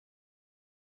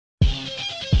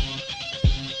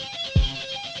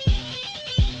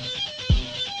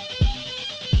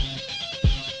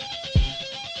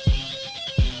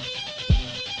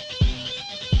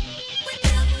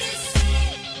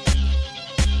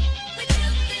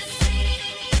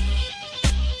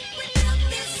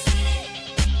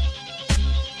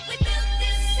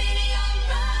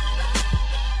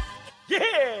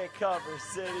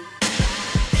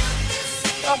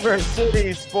Summer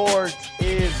City Sports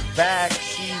is back,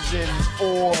 season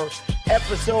 4,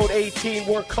 episode 18.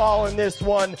 We're calling this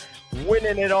one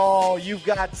Winning It All. You've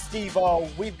got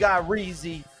Stevo, we've got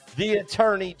Reezy, the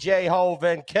attorney J Hov,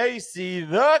 and Casey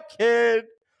the Kid.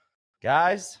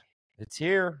 Guys, it's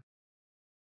here.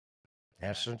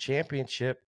 National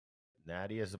Championship.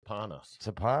 Natty is upon us. It's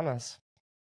upon us.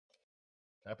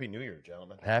 Happy New Year,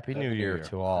 gentlemen. Happy New Year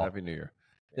to all. Happy New Year.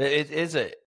 It is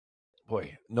a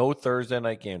boy. No Thursday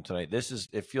night game tonight.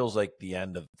 It feels like the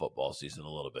end of football season a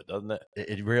little bit, doesn't it?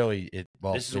 It really.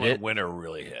 This is when winter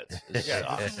really hits.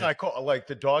 Yeah, this is, I call like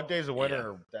the dog days of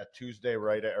winter. That Tuesday,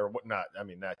 right? Or what? Not. I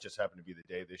mean, that just happened to be the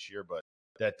day this year, but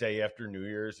that day after New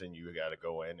Year's, and you got to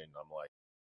go in, and I'm like,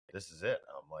 this is it.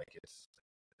 I'm like,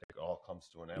 it all comes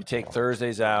to an end. You take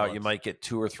Thursdays out, you might get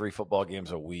 2 or 3 football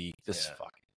games a week. This is fucking.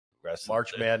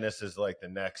 March Madness is like the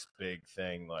next big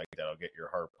thing, like that'll get your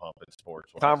heart pumping.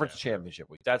 Sports conference championship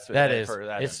week. It starts so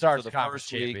the conference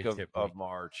first week championship of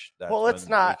March. Well, let's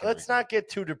not get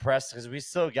too depressed because we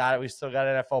still got it. We still got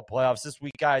NFL playoffs this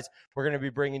week, guys. We're going to be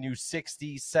bringing you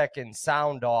 60-second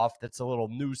sound off. That's a little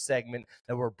new segment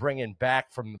that we're bringing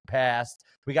back from the past.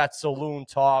 We got Saloon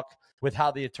Talk with how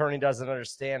the attorney doesn't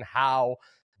understand how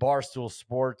Barstool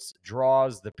Sports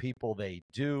draws the people they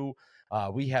do.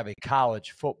 We have a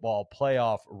college football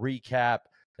playoff recap.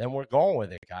 Then we're going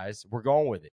with it, guys. We're going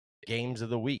with it. Games of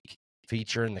the week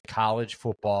featuring the college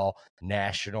football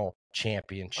national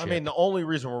championship. I mean, the only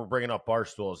reason we're bringing up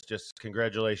Barstool is just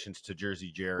congratulations to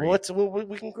Jersey Jerry. Well,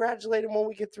 we congratulate him when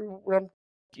we get through what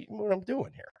I'm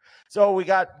doing here. So we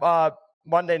got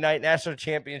Monday night national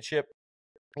championship.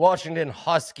 Washington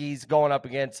Huskies going up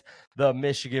against the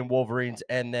Michigan Wolverines,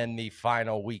 and then the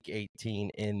final week 18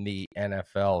 in the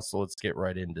NFL. So let's get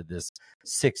right into this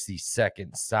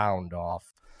 60-second sound off.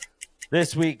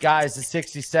 This week, guys, the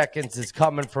 60 seconds is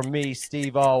coming from me,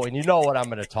 Stevo, and you know what I'm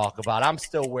going to talk about. I'm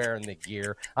still wearing the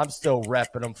gear. I'm still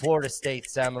repping them. Florida State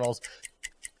Seminoles.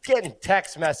 Getting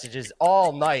text messages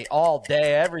all night, all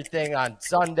day, everything on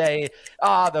Sunday.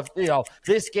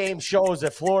 This game shows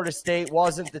that Florida State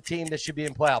wasn't the team that should be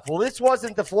in playoff. Well, this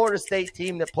wasn't the Florida State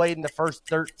team that played in the first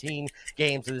 13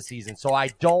 games of the season, so I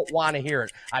don't want to hear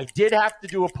it. I did have to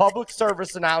do a public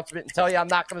service announcement and tell you I'm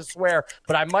not going to swear,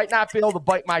 but I might not be able to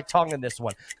bite my tongue in this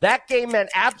one. That game meant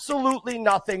absolutely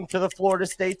nothing to the Florida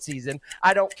State season.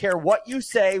 I don't care what you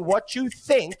say, what you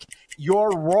think, you're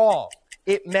wrong.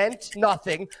 It meant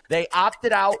nothing. They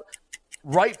opted out,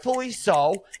 rightfully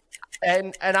so,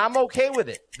 and I'm okay with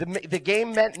it. The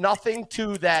game meant nothing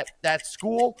to that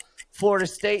school. Florida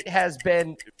State has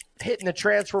been hitting the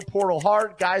transfer portal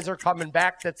hard. Guys are coming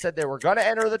back that said they were going to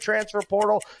enter the transfer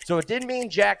portal, so it didn't mean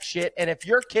jack shit. And if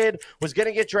your kid was going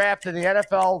to get drafted in the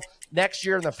NFL next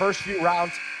year in the first few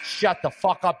rounds, shut the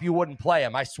fuck up. You wouldn't play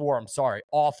him. I swore. I'm sorry.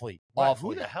 Awfully.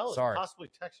 Who the hell is possibly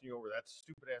texting you over that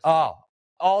stupid ass? Oh.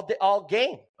 All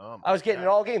game. I was getting it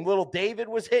all game. Little David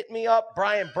was hitting me up.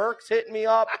 Brian Burke's hitting me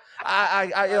up.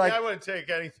 I wouldn't take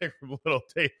anything from Little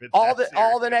David. All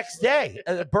the next day.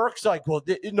 Burke's like, well,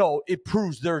 it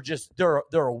proves they're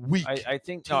a weak. I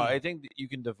think team. I think that you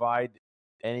can divide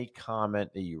any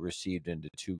comment that you received into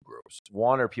 2 groups.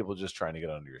 One are people just trying to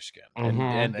get under your skin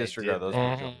and disregard those.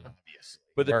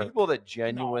 But the people that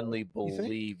genuinely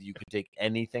believe you could take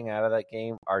anything out of that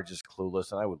game are just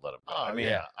clueless, and I would let them go. I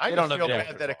mean, I don't feel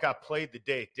bad that it got played the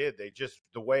day it did. They just,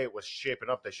 the way it was shaping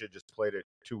up, they should have just played it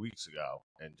 2 weeks ago,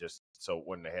 and just so it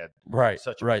wouldn't have had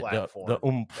such a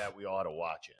platform that we ought to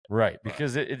watch it. Right,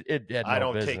 because it had no I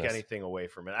don't business. take anything away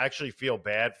from it. I actually feel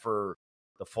bad for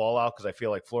the fallout because I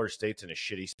feel like Florida State's in a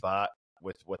shitty spot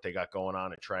with what they got going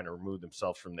on and trying to remove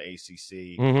themselves from the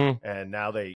ACC. And now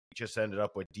they just ended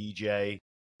up with DJ.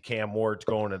 Cam Ward's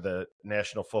going to the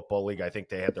National Football League. I think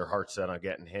they had their heart set on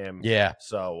getting him. Yeah.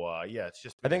 So, it's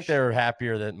just. I think they were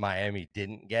happier that Miami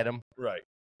didn't get him. Right.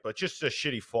 But just a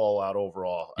shitty fallout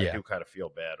overall. I do kind of feel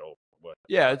bad over what.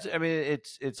 Yeah.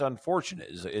 It's unfortunate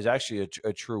is actually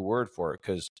a true word for it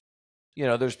because,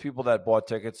 there's people that bought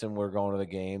tickets and were going to the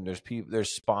game.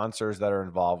 There's sponsors that are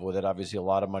involved with it. Obviously, a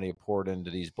lot of money poured into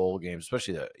these bowl games,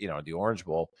 especially the Orange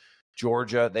Bowl.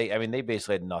 Georgia, they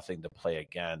basically had nothing to play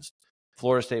against.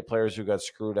 Florida State players who got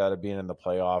screwed out of being in the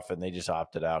playoff and they just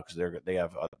opted out because they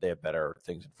have better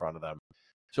things in front of them.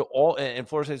 So in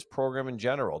Florida State's program in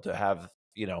general to have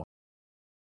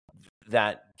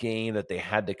that game that they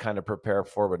had to kind of prepare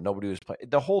for, but nobody was playing.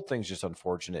 The whole thing's just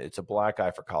unfortunate. It's a black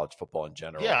eye for college football in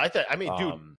general. Yeah, dude.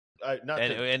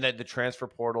 And then the transfer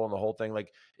portal and the whole thing,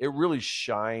 like it really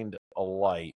shined a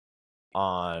light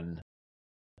on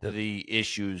the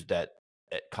issues that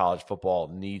college football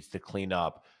needs to clean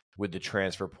up. with the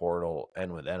transfer portal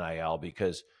and with NIL,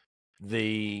 because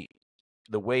the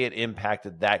way it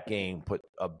impacted that game put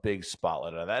a big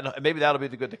spotlight on that. And maybe that'll be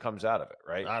the good that comes out of it,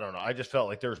 right? I don't know. I just felt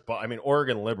like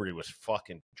Oregon Liberty was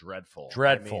fucking dreadful.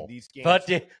 Dreadful. I mean, these games.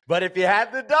 But if you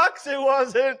had the Ducks, it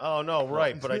wasn't. Oh no,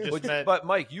 right. But I just meant. But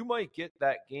Mike, you might get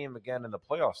that game again in the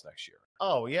playoffs next year.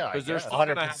 Oh yeah, because there's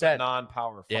 100%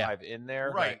 non-power 5 in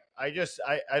there, right? I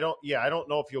don't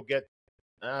know if you'll get.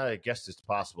 I guess it's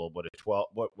possible, but a 12.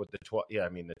 What would the 12? Yeah, I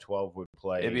mean the 12 would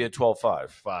play. It'd be a 12-5.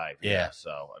 5. Yeah.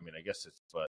 So I mean, I guess it's.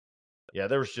 But yeah,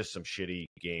 there was just some shitty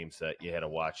games that you had to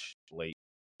watch late.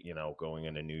 Going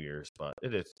into New Year's, but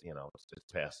it is.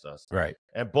 It's past us, right?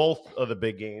 And both of the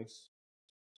big games.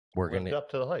 We're going to up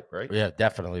to the hype, right? Yeah,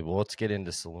 definitely. Well, let's get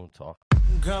into Saloon Talk.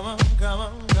 Come on, come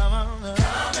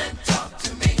and talk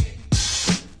to me.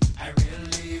 I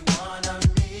really wanna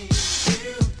meet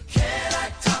you. Can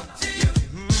I talk to you?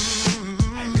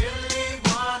 I really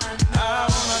wanna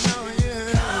know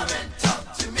you. Come and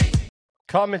talk to me.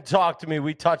 Come and talk to me.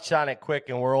 We touched on it quick,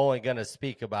 and we're only going to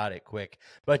speak about it quick.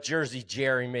 But Jersey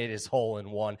Jerry made his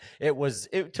hole-in-one.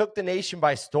 It took the nation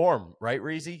by storm, right,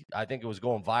 Reezy? I think it was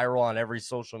going viral on every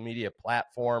social media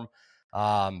platform.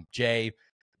 Jay,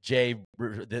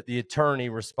 the attorney,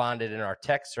 responded in our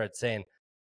text thread saying,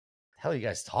 "The hell are you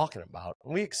guys talking about?"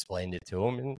 And we explained it to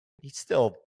him, and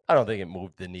I don't think it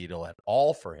moved the needle at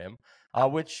all for him,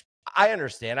 which I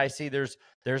understand. I see there's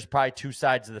probably two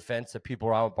sides of the fence that people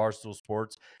around with Barstool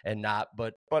Sports and not,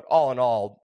 but all in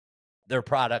all, their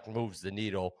product moves the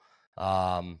needle.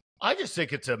 I just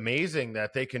think it's amazing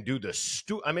that they can do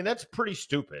I mean, that's pretty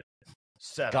stupid.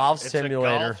 Golf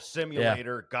simulator.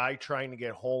 Guy trying to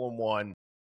get hole-in-one,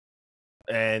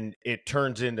 and it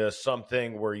turns into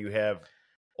something where you have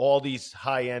all these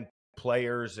high-end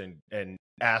players and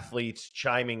athletes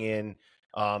chiming in.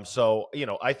 So,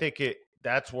 I think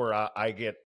that's where I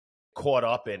get caught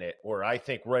up in it, where I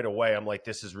think right away, I'm like,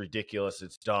 this is ridiculous.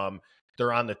 It's dumb.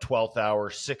 They're on the 12th hour,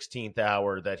 16th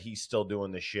hour that he's still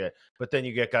doing this shit. But then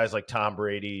you get guys like Tom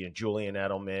Brady and Julian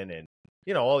Edelman and,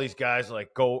 all these guys like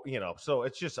go, so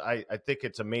it's just, I think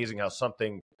it's amazing how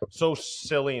something so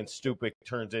silly and stupid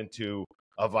turns into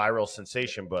a viral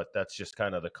sensation, but that's just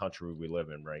kind of the country we live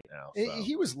in right now. So.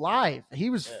 He was live. He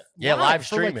was live for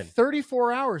streaming like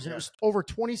 34 hours, and it was over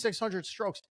 2,600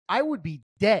 strokes. I would be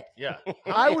dead. Yeah.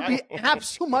 I would be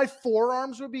absolutely, my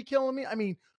forearms would be killing me. I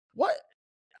mean, what?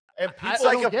 And It's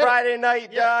like a Friday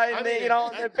night in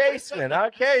the basement.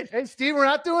 Okay. Hey, Steve, we're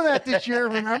not doing that this year,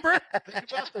 remember? Think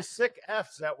about the sick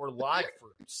Fs that were live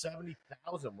for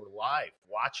 70,000 were live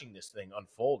watching this thing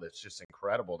unfold. It's just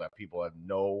incredible that people have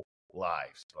no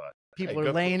lives. But people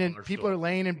are laying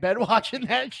in bed watching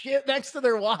that shit next to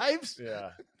their wives. Yeah.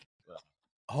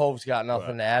 Hov's got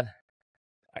nothing to add.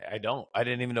 I don't. I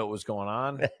didn't even know what was going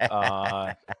on.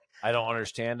 I don't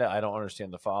understand it. I don't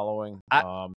understand the following.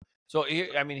 So,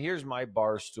 here's my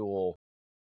Barstool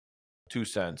 2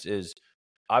 cents is,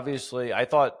 obviously, I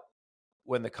thought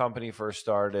when the company first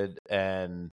started,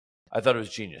 and I thought it was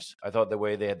genius. I thought the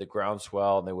way they had the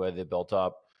groundswell and the way they built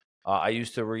up. I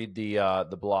used to read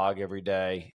the blog every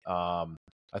day. I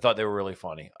thought they were really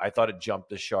funny. I thought it jumped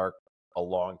the shark a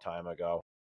long time ago.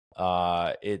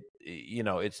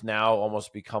 It's now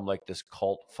almost become like this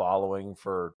cult following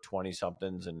for 20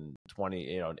 somethings and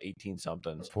 18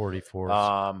 somethings,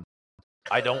 44s.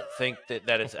 I don't think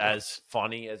that it's as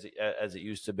funny as it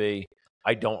used to be.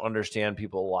 I don't understand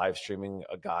people live streaming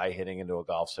a guy hitting into a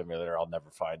golf simulator. I'll never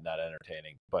find that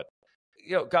entertaining, but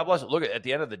God bless it. Look, at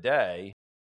the end of the day,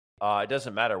 it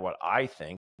doesn't matter what I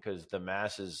think, because the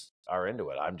masses are into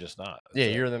it. I'm just not.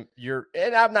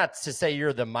 And I'm not to say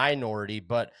you're the minority,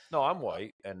 but no, I'm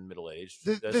white and middle-aged,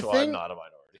 so I'm not a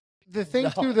minority. The thing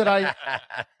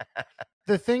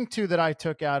too that I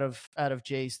took out of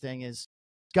Jay's thing is,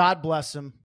 God bless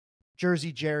him,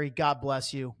 Jersey Jerry. God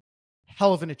bless you.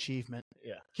 Hell of an achievement.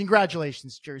 Yeah.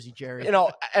 Congratulations, Jersey Jerry. And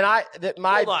hold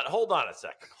on a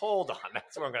second. Hold on.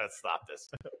 That's where I'm going to stop this.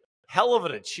 Hell of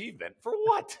an achievement for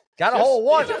what? Got a whole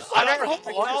one. I never got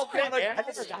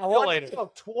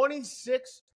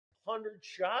 2,600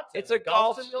 shots. It's a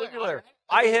golf simulator.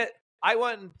 I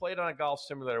went and played on a golf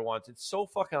simulator once. It's so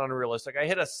fucking unrealistic. I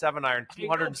hit a 7-iron,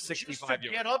 265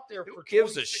 yards. Get up there. Who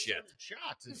gives a shit?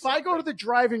 Shots. If I go to the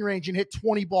driving range and hit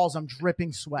 20 balls, I'm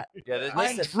dripping sweat. Yeah.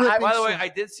 By the way, I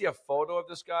did see a photo of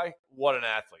this guy. What an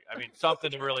athlete! I mean, something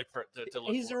to really to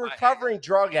look. He's a recovering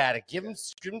drug addict. Give him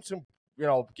some.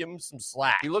 Give him some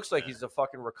slack. He looks like he's a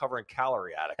fucking recovering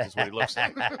calorie addict, is what he looks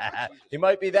like. He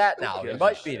might be that now. He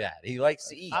might be that. He likes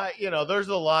to eat. There's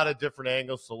a lot of different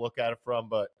angles to look at it from,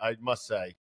 but I must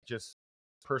say, just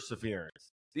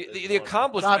perseverance. The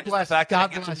accomplishment is the fact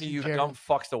that it gets you, you Jerry. dumb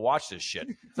fucks to watch this shit.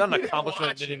 It's not an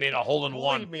accomplishment that he made a hole in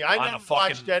one. Believe me, I on never a fucking,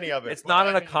 watched any of it. It's not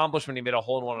an accomplishment he made a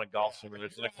hole in one on a golf swing.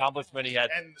 It's an accomplishment he had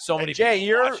so many Jay,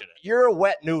 people watching it. you're a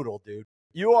wet noodle, dude.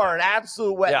 You are an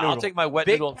absolute wet noodle. I'll take my wet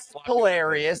Big noodle and Cat's slap it.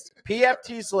 hilarious.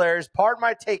 PFT's hilarious. Pardon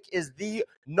My Take is the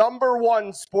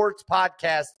 #1 sports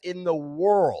podcast in the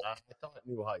world. I thought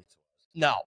New Heights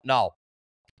No.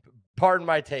 Pardon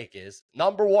My Take is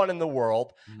 #1 in the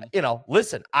world. You know,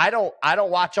 listen, I don't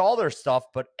watch all their stuff,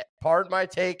 but Pardon My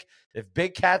Take, if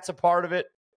Big Cat's a part of it,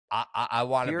 I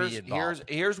want to be involved.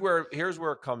 Here's where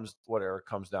it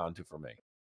comes down to for me.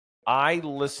 I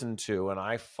listen to and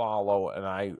I follow and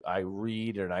I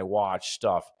read and I watch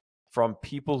stuff from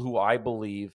people who I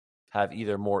believe have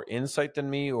either more insight than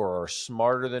me or are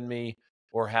smarter than me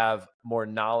or have more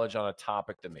knowledge on a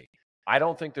topic than me. I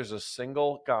don't think there's a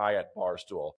single guy at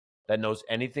Barstool that knows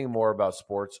anything more about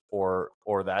sports or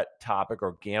that topic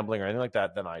or gambling or anything like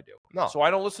that than I do. No. So I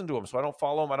don't listen to them. So I don't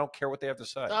follow them. I don't care what they have to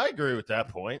say. I agree with that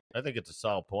point. I think it's a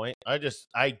solid point. I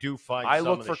do find I some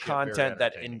look of for the shit very content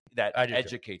that entertaining. I do too.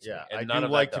 educates me. Yeah, And I none do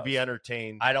of like that to be does.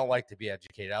 entertained. I don't like to be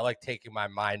educated. I like taking my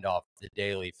mind off the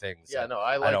daily things. Yeah, that no,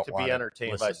 I don't like to be wanna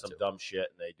entertained by listen some to. dumb shit,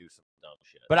 and they do some dumb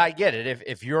shit. But I get it.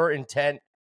 If your intent,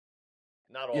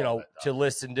 Not all you of know, it, to though.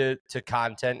 listen to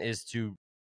content is to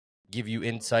give you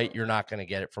insight, you're not going to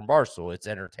get it from Barstool. It's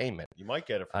entertainment You might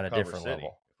get it from on a Cover different City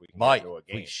level. if we can Mike, get into a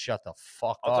game. please shut the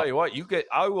fuck I'll up. tell you what,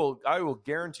 I will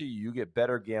guarantee you get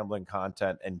better gambling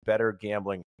content and better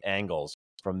gambling angles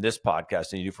from this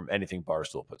podcast than you do from anything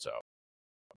Barstool puts out.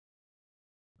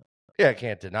 Yeah, I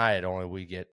can't deny it. Only we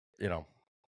get, you know,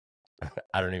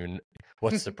 I don't even.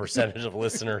 What's the percentage of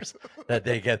listeners that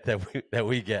they get that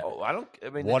we get? Oh, I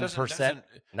mean 1%,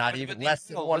 not even less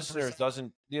than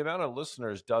 1%. The amount of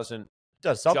listeners doesn't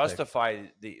Does something. justify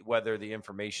whether the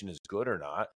information is good or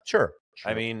not. Sure.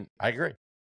 I mean, I agree.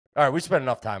 All right, we spent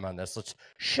enough time on this. Let's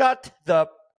shut the.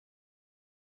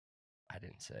 I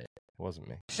didn't say it. It wasn't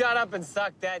me. Shut up and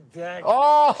suck that dick.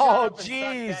 Oh, Shut up and suck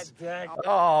jeez. that dick.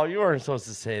 Oh, you weren't supposed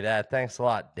to say that. Thanks a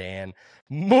lot, Dan.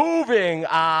 Moving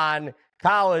on,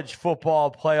 college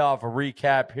football playoff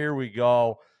recap. Here we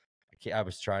go. I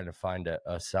was trying to find a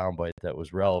soundbite that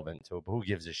was relevant to it, but who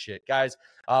gives a shit? Guys,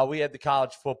 we had the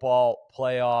college football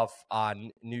playoff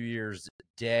on New Year's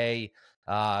Day.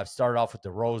 Started off with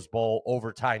the Rose Bowl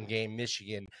overtime game,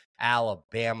 Michigan,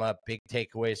 Alabama. Big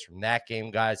takeaways from that game,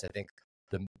 guys. I think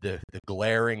the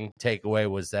glaring takeaway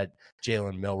was that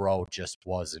Jalen Milroe just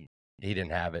wasn't. He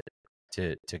didn't have it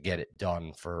to get it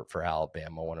done for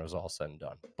Alabama when it was all said and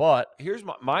done. But here's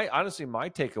my honestly, my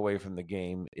takeaway from the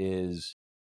game is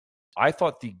I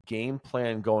thought the game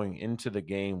plan going into the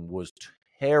game was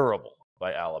terrible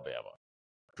by Alabama.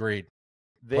 agreed.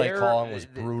 Play calling was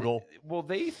brutal. Well,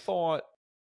 they thought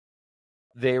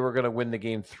they were going to win the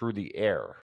game through the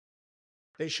air.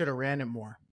 They should have ran it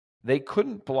more. They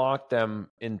couldn't block them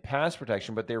in pass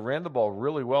protection, but they ran the ball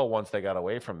really well once they got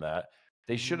away from that.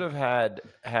 They should have had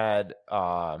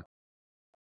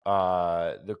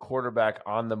the quarterback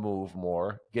on the move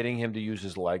more, getting him to use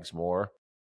his legs more.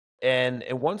 And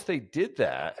once they did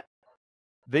that,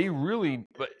 they really,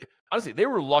 but honestly, they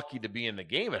were lucky to be in the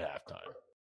game at halftime.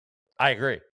 I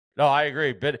agree. No, I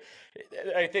agree. But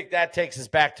I think that takes us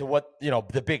back to what,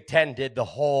 the Big Ten did the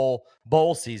whole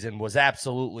bowl season was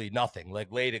absolutely nothing.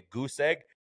 Like laid a goose egg.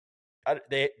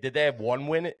 Did they have one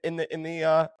win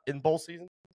in bowl season?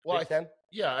 Well, Big Ten?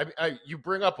 Yeah, you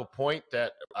bring up a point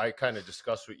that I kind of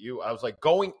discussed with you. I was like,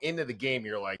 going into the game,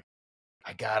 you're like,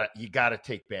 you gotta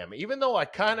take Bama. Even though I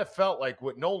kind of felt like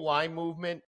with no line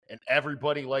movement and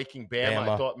everybody liking Bama.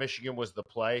 I thought Michigan was the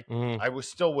play. Mm-hmm. I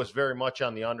was very much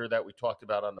on the under that we talked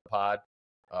about on the pod.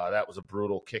 That was a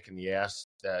brutal kick in the ass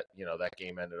that that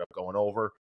game ended up going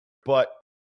over. But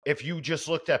if you just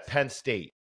looked at Penn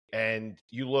State and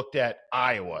you looked at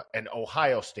Iowa and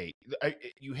Ohio State,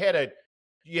 you had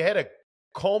to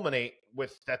culminate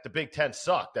with that the Big Ten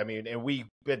sucked. I mean, and we've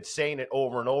been saying it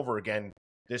over and over again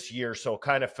this year, so it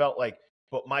kind of felt like,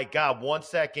 but my God, once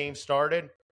that game started,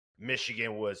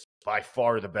 Michigan was by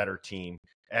far the better team.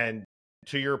 And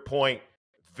to your point,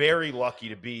 very lucky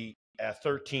to be a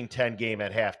 13-10 game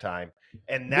at halftime.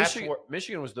 And that's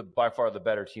Michigan was by far the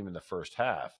better team in the first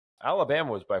half.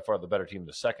 Alabama was by far the better team in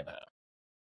the second half.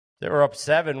 They were up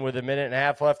 7 with a minute and a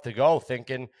half left to go,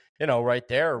 thinking, right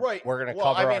there, right. We're going to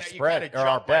cover our spread or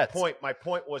our bets. My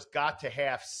point was got to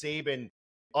have Saban,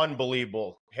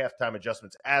 unbelievable halftime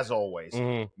adjustments, as always,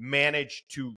 managed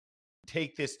to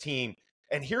take this team.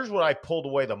 And here's what I pulled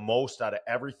away the most out of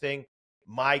everything.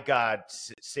 My God,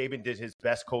 Saban did his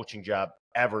best coaching job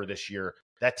ever this year.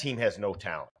 That team has no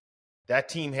talent. that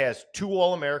team has 2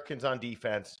 All-Americans on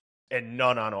defense and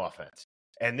none on offense.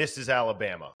 And this is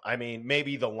Alabama. I mean,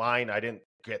 maybe the line, I didn't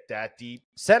get that deep.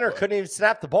 Center couldn't even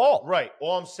snap the ball. Right.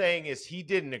 All I'm saying is he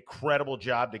did an incredible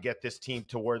job to get this team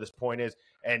to where this point is,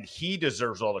 and he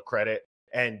deserves all the credit.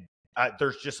 And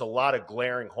there's just a lot of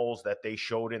glaring holes that they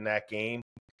showed in that game,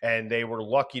 and they were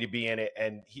lucky to be in it.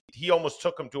 And he almost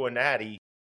took them to a natty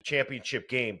championship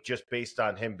game just based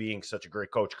on him being such a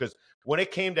great coach. Because when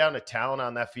it came down to talent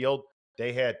on that field,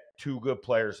 they had 2 good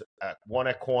players, one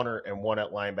at corner and one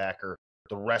at linebacker.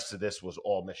 The rest of this was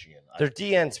all Michigan. Their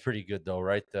DN's pretty good, though,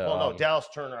 right? No, Dallas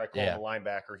Turner, I call him a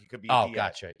linebacker. He could be a DN.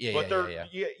 Gotcha. Yeah, but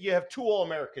you have 2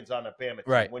 All-Americans on a Bama team,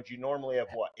 right? When you normally have,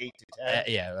 8 to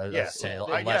 10?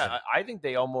 I think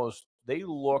they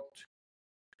looked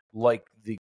like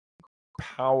the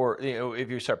power, if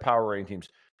you start power rating teams,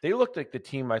 they looked like the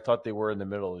team I thought they were in the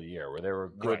middle of the year, where they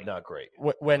were good, not great.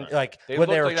 When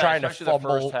they were trying to fumble.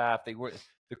 The first half,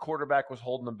 the quarterback was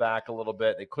holding them back a little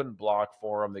bit. They couldn't block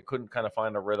for them. They couldn't kind of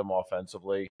find a rhythm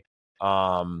offensively.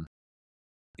 The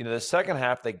second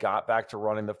half, they got back to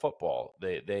running the football.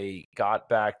 They got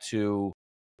back to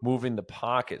moving the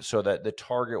pocket so that the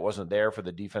target wasn't there for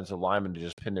the defensive lineman to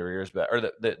just pin their ears back, or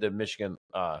the Michigan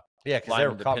because they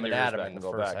were coming at him in the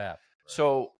first half.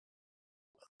 So,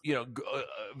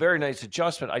 very nice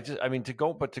adjustment. To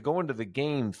go into the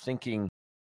game thinking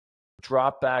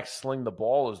drop back, sling the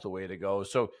ball is the way to go.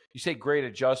 So you say great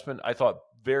adjustment. I thought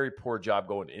very poor job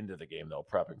going into the game, though,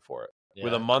 prepping for it. Yeah.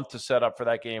 With a month to set up for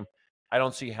that game, I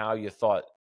don't see how you thought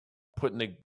putting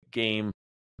the game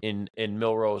in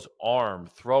Milroe's arm,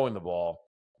 throwing the ball,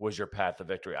 was your path to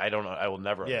victory. I don't know. I will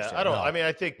never understand. I don't. I mean,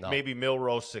 I think maybe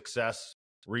Milroe's success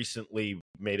recently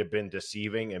may have been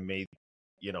deceiving and made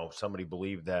somebody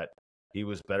believe that he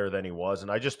was better than he was.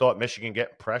 And I just thought Michigan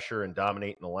getting pressure and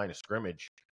dominating the line of scrimmage,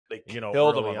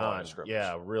 early on.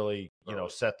 Yeah, really,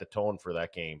 set the tone for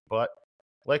that game. But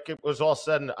like it was all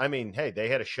said, and I mean, hey, they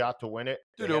had a shot to win it.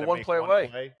 Dude, they were one play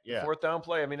away. Yeah, 4th down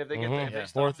play. I mean, if they get if they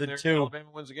stop 4th and 2, Alabama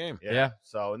wins the game. Yeah.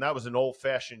 So, and that was an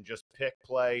old-fashioned just pick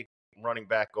play. Running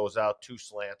back goes out, 2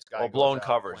 slants. Blown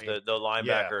covers. The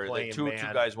linebacker, the two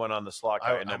guys went on the slot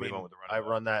guy, and then we went with the running back.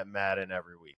 I run that in Madden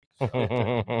every week.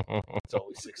 It's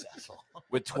always successful.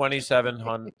 With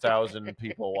 27,000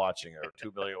 people watching, or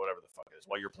 2 million, whatever the fuck it is,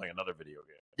 while you're playing another video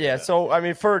game. Yeah, so, I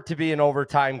mean, for it to be an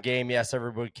overtime game, yes,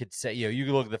 everybody could say, you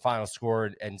can look at the final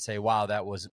score and say, wow, that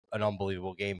was an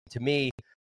unbelievable game. To me,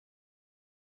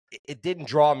 it didn't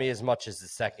draw me as much as the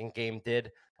second game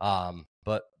did.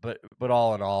 But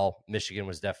all in all, Michigan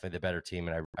was definitely the better team,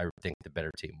 and I think the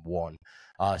better team won.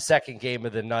 Second game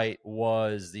of the night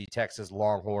was the Texas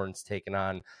Longhorns taking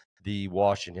on the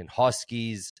Washington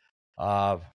Huskies.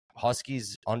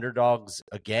 Huskies underdogs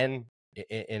again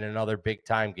in another big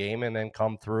time game, and then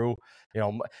come through.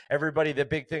 Everybody, the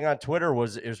big thing on Twitter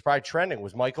was, it was probably trending,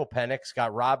 was Michael Penix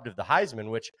got robbed of the Heisman,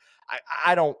 which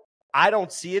I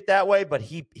don't see it that way, but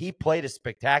he played a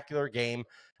spectacular game.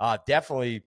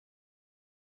 Definitely,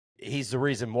 he's the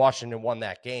reason Washington won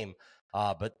that game.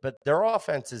 But their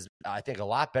offense is, I think, a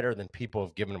lot better than people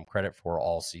have given them credit for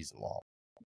all season long.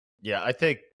 Yeah, I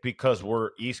think because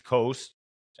we're East Coast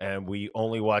and we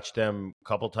only watched them a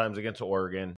couple times against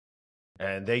Oregon,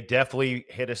 and they definitely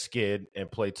hit a skid and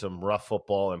played some rough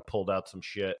football and pulled out some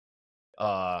shit.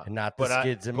 And not the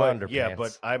skids in my underpants. Yeah,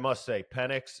 but I must say,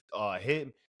 Penix,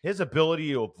 his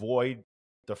ability to avoid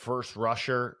the first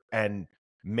rusher and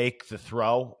make the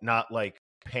throw, not like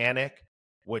panic,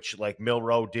 which like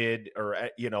Milroe did, or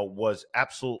was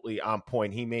absolutely on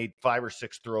point. He made 5 or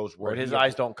 6 throws where his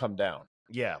eyes don't come down.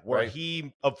 Yeah, where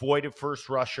he avoided first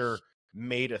rusher,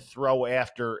 made a throw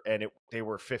after, and they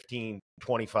were 15,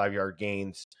 25-yard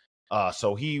gains.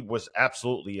 So he was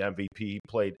absolutely MVP. He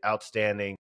played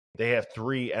outstanding. They have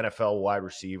 3 NFL wide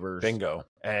receivers. Bingo.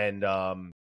 And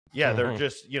they're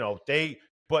just, they're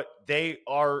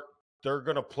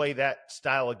going to play that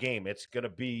style of game. It's going to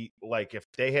be like, if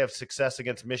they have success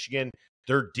against Michigan,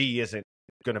 their D isn't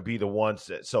going to be the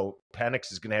ones so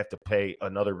Penix is going to have to play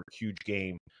another huge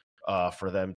game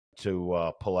for them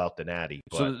to pull out the natty.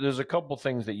 But, so there's a couple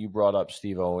things that you brought up,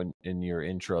 Stevo, in your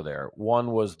intro there.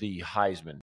 One was the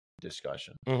Heisman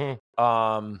discussion.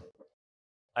 Mm-hmm.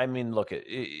 I mean, look,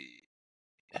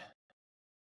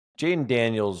 Jaden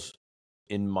Daniels,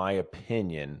 in my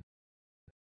opinion,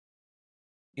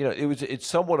 it's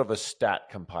somewhat of a stat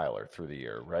compiler through the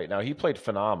year, right? Now, he played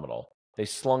phenomenal. They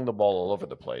slung the ball all over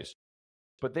the place,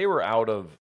 but they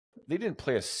didn't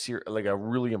play a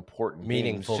really important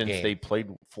meaningful game since they played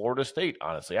Florida State,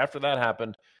 honestly. After that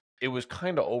happened, it was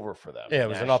kind of over for them. Yeah, it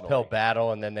was an uphill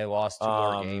battle, and then they lost 2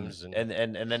 more games. And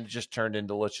then it just turned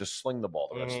into, let's just sling the ball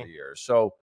the rest of the year.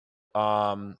 So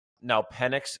Now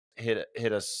Penix hit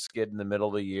a skid in the middle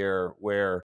of the year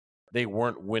where they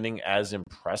weren't winning as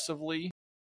impressively.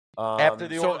 After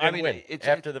the Oregon win,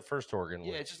 after the first Oregon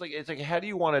win. Yeah, it's like how do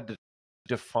you want to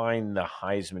define the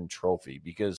Heisman Trophy?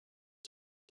 Because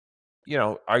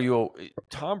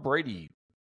Tom Brady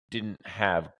didn't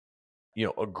have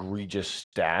egregious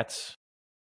stats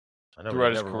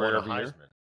throughout his career every year.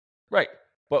 Right.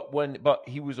 But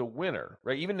he was a winner,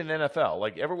 right? Even in NFL,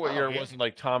 like every year it wasn't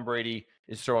like Tom Brady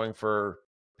is throwing for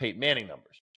Peyton Manning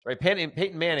numbers, right?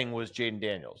 Peyton Manning was Jaden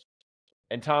Daniels,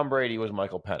 and Tom Brady was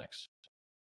Michael Penix.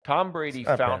 Tom Brady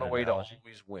found a way to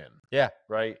always win. Yeah.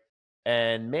 Right.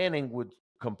 And Manning would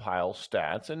compile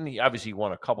stats, and he obviously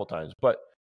won a couple times. But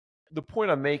the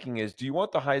point I'm making is, do you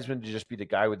want the Heisman to just be the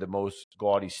guy with the most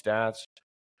gaudy stats,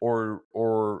 or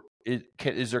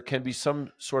can be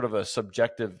some sort of a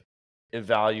subjective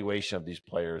evaluation of these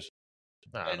players?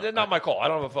 They're not my call. I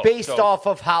don't have a vote. Based off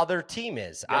of how their team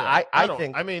is. Yeah, I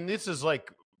think. I mean, this is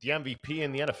like the MVP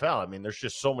in the NFL. I mean, there's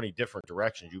just so many different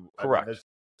directions. Correct.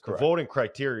 The voting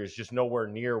criteria is just nowhere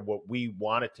near what we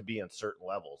want it to be on certain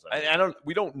levels.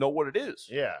 We don't know what it is.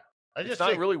 Yeah. It's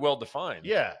not really well defined.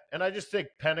 Yeah. And I just think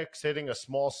Penix hitting a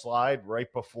small slide right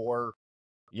before,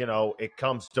 it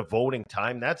comes to voting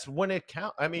time. That's when it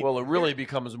counts. I mean, it really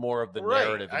becomes more of the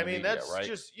narrative. In the media, that's right?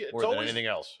 just more than anything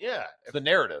else. Yeah. It's the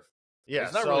narrative. Yeah.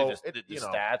 It's not really the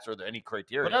stats or any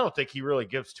criteria. But I don't think he really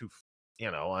gives two,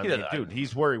 dude,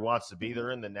 he's where he wants to be.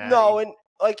 They're in the natty. No, and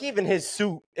like even his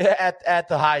suit at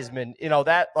the Heisman,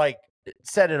 that like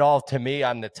said it all to me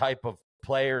on the type of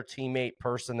player, teammate,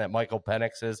 person that Michael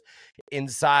Penix is.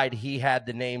 Inside, he had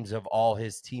the names of all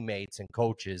his teammates and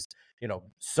coaches,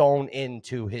 sewn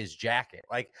into his jacket.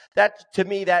 Like that, to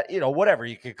me, that, whatever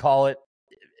you could call it.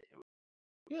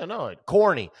 Yeah, no,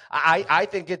 corny. I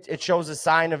think it shows a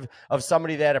sign of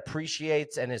somebody that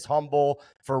appreciates and is humble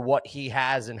for what he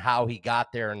has and how he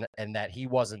got there, and that he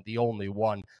wasn't the only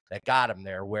one that got him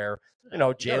there. Where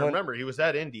Jalen, remember he was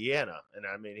at Indiana, and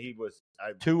I mean he was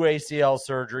 2 ACL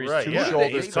surgeries, right, 2 yeah.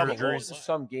 shoulder they surgeries.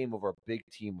 Some game over a big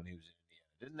team when he was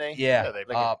in Indiana, didn't they? Yeah, they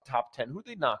like a top 10. Who'd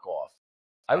they knock off?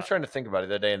 I was trying to think about it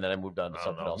the other day, and then I moved on to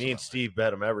something else. Me and Steve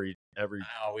bet him every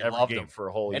loved game him for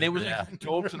a whole year. And it was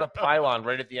dove to the pylon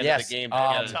right at the end of the game.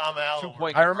 Tom Allen.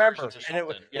 2-point I remember,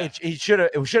 and it should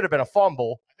have been a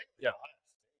fumble. Yeah.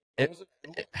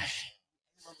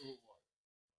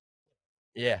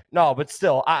 Yeah, no, but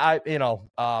still, I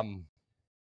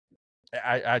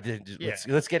did.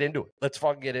 Let's get into it. Let's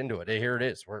fucking get into it. Here it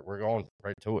is. We're going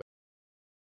right to it.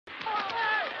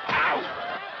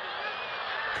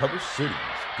 Cover City's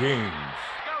games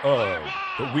of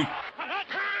the week.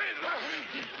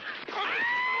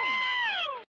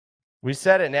 We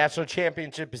said it. National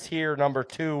championship is here. Number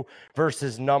 2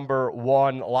 versus number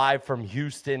 1. Live from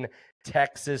Houston,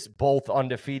 Texas. Both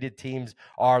undefeated teams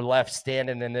are left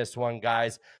standing in this one,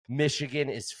 guys. Michigan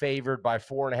is favored by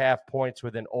 4.5 points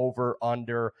with an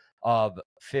over-under of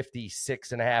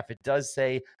 56.5. It does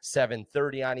say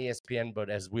 7:30 on ESPN,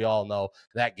 but as we all know,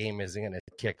 that game isn't going to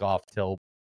kick off till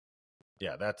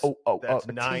that's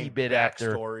a 9 bit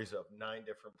after stories of 9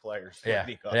 different players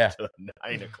leading up to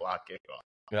 9 o'clock kickoff.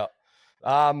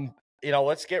 Yeah.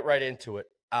 Let's get right into it.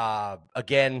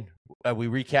 Again, we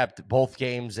recapped both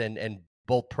games and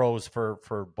both pros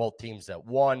for both teams that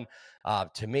won.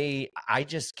 To me, I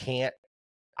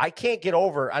can't get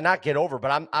over. Not get over,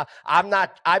 but I'm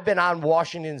not. I've been on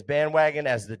Washington's bandwagon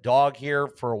as the dog here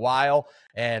for a while,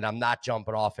 and I'm not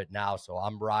jumping off it now. So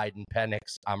I'm riding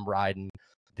Penix. I'm riding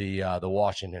the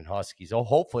Washington Huskies. Oh,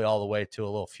 hopefully all the way to a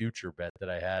little future bet that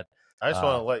I had. I just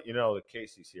want to let you know that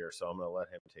Casey's here, so I'm going to let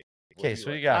him take. Okay, so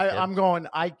you got. I'm going.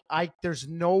 I. There's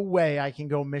no way I can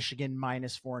go Michigan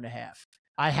minus 4.5.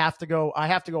 I have to go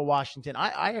Washington.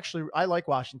 I like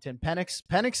Washington.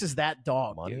 Penix is that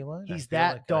dog. Money line? He's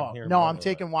that dog. No, I'm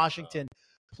taking Washington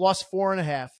plus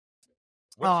 4.5.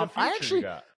 What's the future you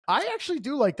got? I actually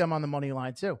do like them on the money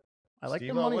line too. I like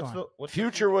the money line.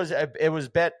 Future was it was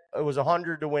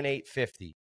 100 to win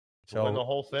 850. So win the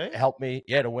whole thing? Help me,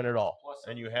 to win it all.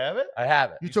 And you have it? I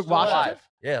have it. You took Washington? Live.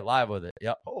 Yeah, live with it.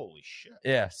 Yep. Holy shit.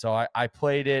 Yeah, so I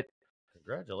played it.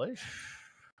 Congratulations.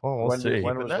 Well, we'll see.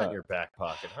 When was that in your back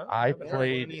pocket, huh? I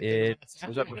played it.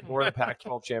 Was that before the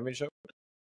Pac-12 championship?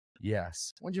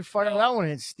 Yes. When'd you fire that one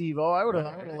in, Stevo? I would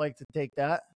have liked to take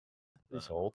that. Please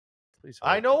hold.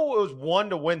 I know it was 1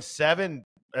 to win 7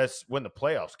 as when the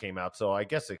playoffs came out, so I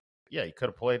guess you could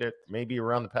have played it maybe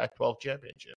around the Pac-12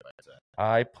 championship. I'd say.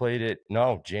 I played it.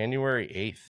 January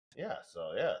 8th. Yeah.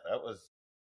 So that was.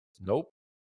 Nope.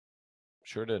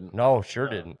 Sure didn't. No,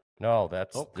 didn't. No,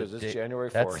 that's because it's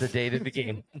January 4th. That's the date of the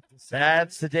game.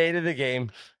 That's the date of the game.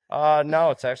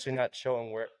 No, it's actually not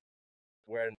showing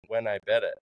when I bet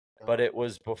it, but it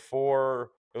was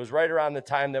before. It was right around the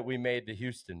time that we made the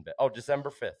Houston bet. Oh, December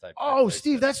 5th. Oh,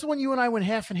 Steve, that's the one you and I went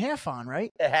half and half on, right?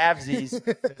 the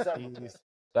halvesies.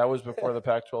 That was before the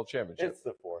Pac-12 championship. It's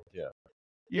the 4th. Yeah.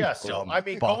 Yeah, so I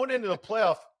mean, fuck. going into the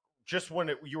playoff, just when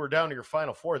you were down to your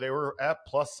final four, they were at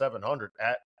plus 700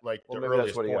 at like Well, the maybe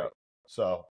that's earliest what he point. got.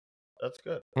 So that's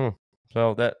good.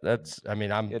 So that's. I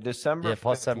mean, I'm Yeah, December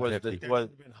plus 5th was 750. It was should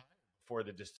have been higher before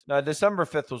the just. no, December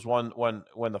 5th was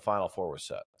when the Final Four was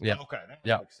set. Yeah. Okay, that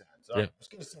Yeah. makes sense. Yeah. I was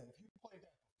going to say, if you played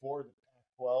that before the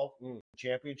Pac-12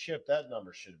 championship, that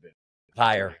number should have been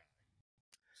higher.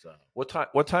 So What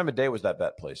time of day was that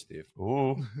bet placed, Steve?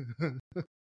 Ooh,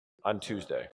 On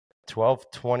Tuesday. 12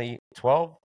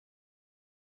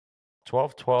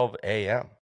 a.m.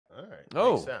 all right,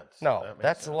 No. makes sense. No, That makes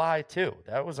that's a sense. lie too.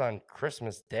 That was on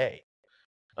Christmas Day.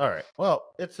 All right, well,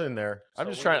 it's in there. I'm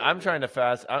So just we're trying. I'm good. trying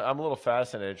to I'm a little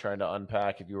fascinated trying to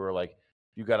unpack if you were like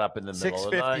you got up in the middle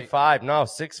of the night. 6:55. No,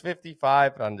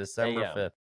 6:55 on December AM.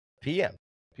 5th. PM.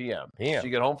 PM. PM. So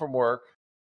you get home from work,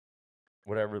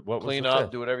 Whatever. What clean was the up,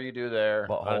 5th? do whatever you do there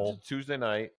on a Butthole. Tuesday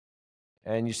night,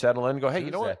 and you settle in and go, hey,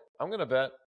 you know what? Tuesday. I'm going to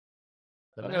bet.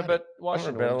 The I'm going to Natty. bet I'm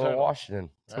Washington. gonna bet a wins little title. Washington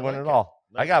to I win like it it. all.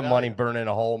 I Nice got value. money burning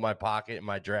a hole in my pocket in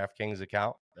my DraftKings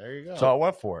account, There you go. so I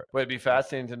went for But it'd be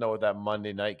fascinating to know what that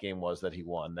Monday night game was that he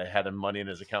won. They had him money in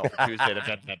his account for Tuesday to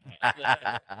bet that.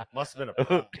 it. Must have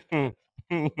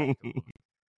been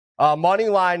a Money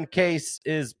line case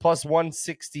is plus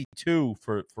 162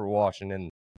 for Washington.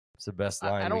 It's the best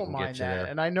line I we don't can mind get you that, there.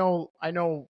 and I know,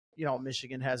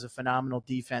 Michigan has a phenomenal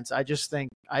defense. I think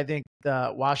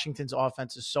the Washington's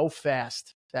offense is so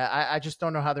fast that I just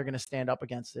don't know how they're going to stand up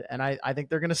against it, and I think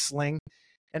they're going to sling.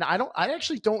 And I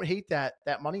actually don't hate that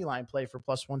money line play for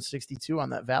plus 162 on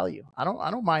that value. I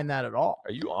don't mind that at all.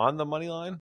 Are you on the money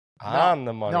line? On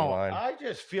the money no, line, I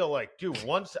just feel like, dude,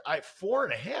 4.5,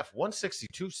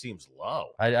 162 seems low.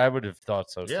 I would have thought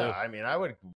so Yeah, too. I mean, I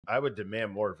would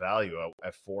demand more value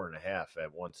at 4.5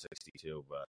 at 162,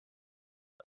 but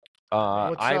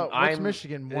What's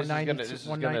Michigan? this is gonna- 192. this is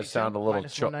gonna sound a little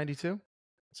minus 192.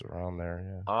 It's around there.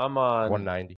 Yeah, I'm on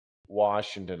 190.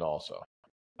 Washington also.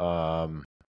 Look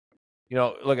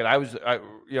at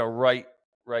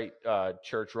right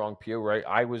church, wrong pew, right?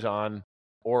 I was on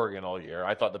Oregon all year.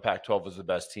 I thought the Pac-12 was the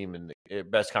best team in the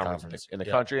best conference in the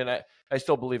yeah. country, and I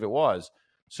still believe it was.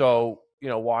 So,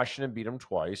 Washington beat them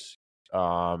twice.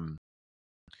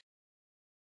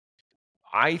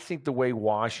 I think the way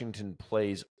Washington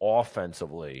plays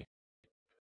offensively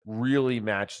really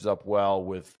matches up well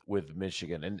with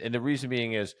Michigan. And the reason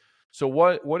being is, so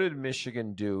what did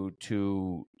Michigan do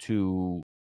to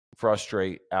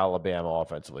frustrate Alabama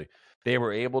offensively? They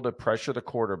were able to pressure the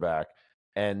quarterback,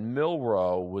 and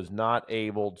Milroe was not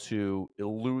able to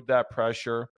elude that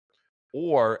pressure,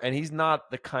 and he's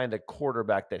not the kind of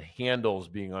quarterback that handles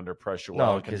being under pressure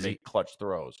well and can 'cause make clutch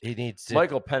throws. He needs to.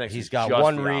 Michael Penix He's is got just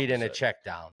one the read and a opposite. check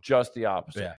down. Just the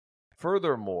opposite. Yeah.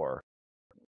 Furthermore,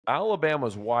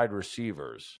 Alabama's wide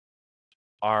receivers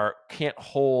can't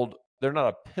hold. They're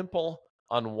not a pimple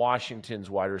on Washington's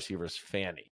wide receivers'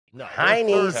 fanny. no,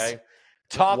 Heinies. Okay,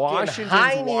 Talking Washington's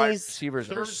wide Heinies. receivers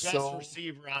third are best so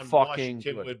receiver on fucking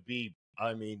Washington good. would be,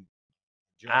 I mean,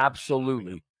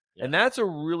 Absolutely. Yeah. And that's a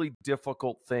really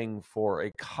difficult thing for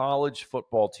a college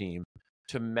football team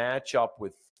to match up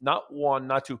with not one,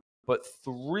 not two, but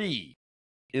three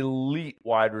elite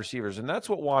wide receivers. And that's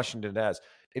what Washington has.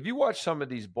 If you watch some of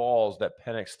these balls that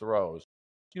Penix throws,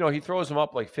 he throws them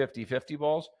up like 50-50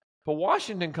 balls, but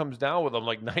Washington comes down with them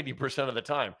like 90% of the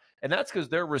time. And that's because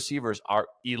their receivers are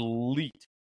elite.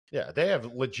 Yeah, they have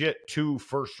legit 2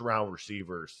 first-round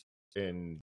receivers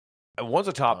in. And one's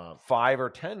a top 5 or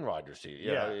 10 wide receiver.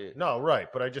 Yeah, no, right.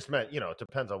 But I just meant, it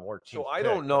depends on where teams So I pick,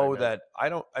 don't but know meant- that.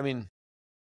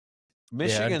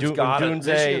 Michigan's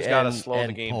Dunze got to slow the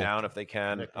and game Polk. down if they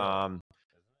can. Nick Polk.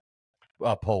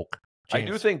 I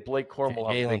do think Blake Corum will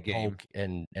have a Jalen big game. Polk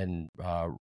and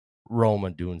Rome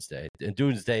and Doomsday. And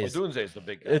Doomsday is Doomsday's the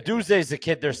big guy. Doomsday's the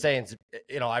kid they're saying.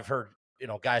 I've heard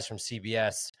guys from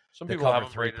CBS Some the people Cover have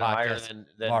him 3 rated higher podcast,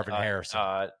 than Marvin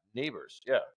Harrison. Neighbors.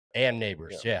 Yeah. and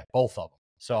Neighbors. Yeah, both of them.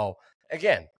 So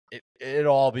again,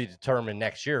 it'll all be determined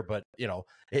next year. But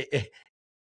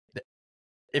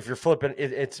if you're flipping,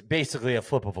 it's basically a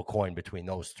flip of a coin between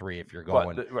those three. If you're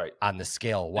going Right. on the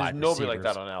scale, There's wide nobody like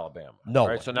receivers. that on Alabama. No,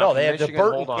 Right? one. So now no, can they have the Michigan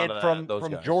Burton hold on kid to from those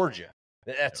guys? Georgia.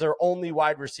 That's their only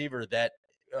wide receiver that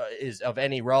is of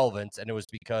any relevance, and it was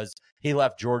because he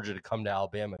left Georgia to come to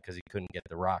Alabama because he couldn't get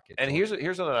the Rocket. And here's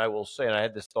something I will say, and I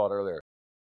had this thought earlier.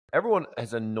 Everyone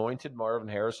has anointed Marvin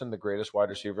Harrison the greatest wide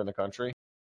receiver in the country.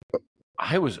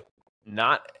 I was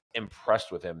not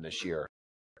impressed with him this year.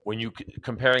 When you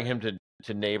comparing him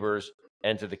to Neighbors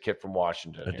and to the kid from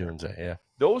Washington, yeah.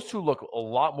 Those two look a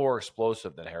lot more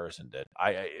explosive than Harrison did.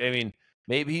 I mean,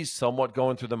 maybe he's somewhat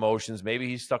going through the motions. Maybe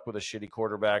he's stuck with a shitty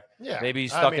quarterback. Yeah, maybe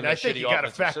he's stuck in a I think shitty you got to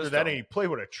offensive factor system. that in. He played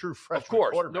with a true freshman Of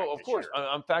course, quarterback. no, of course. Year.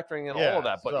 I'm factoring in Yeah, all of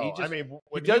that, but so, he just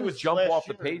he doesn't jump last off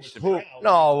the year, he page was to me. Brown.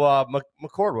 No,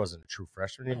 McCord wasn't a true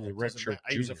freshman. He was a Doesn't redshirt matter.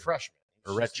 He was a junior freshman.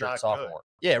 or He's just redshirt not sophomore.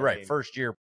 good. Yeah, I right. mean, First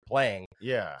year playing,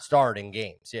 Yeah. starting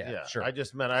games. Yeah, sure. I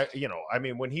just meant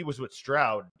when he was with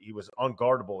Stroud, he was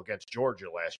unguardable against Georgia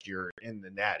last year in the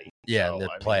Natty. Yeah, So, in the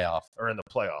playoff. or in the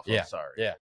playoff. Yeah, I'm sorry.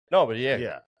 Yeah. No, but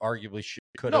Yeah. arguably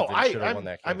could have and should have won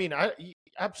that game. I mean,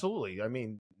 absolutely. I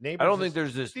mean, Neighbors I don't think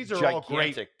there's this these are all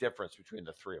great. gigantic difference between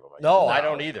the three of them. No, I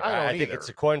don't either. I don't think either. it's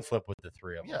a coin flip with the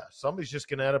three of them. Yeah, somebody's just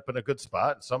going to end up in a good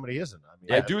spot, and somebody isn't. I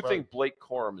mean, I do think Blake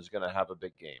Corum is going to have a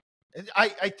big game. I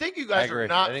think you guys agree. are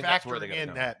not I think that's where factoring they're gonna in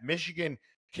come. that Michigan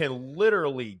can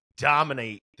literally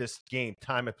dominate this game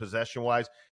time and possession wise,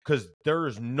 because there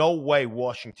is no way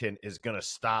Washington is going to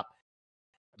stop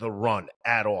the run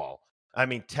at all. I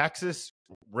mean, Texas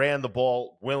ran the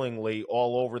ball willingly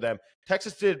all over them.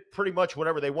 Texas did pretty much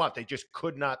whatever they want. They just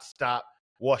could not stop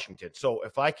Washington. So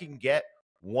if I can get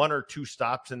one or two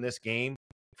stops in this game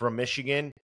from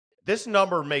Michigan, this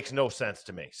number makes no sense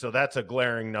to me. So that's a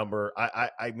glaring number.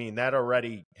 I mean, that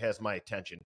already has my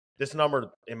attention. This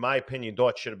number, in my opinion,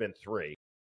 thought should have been 3.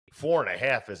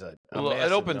 4.5 is a Well, it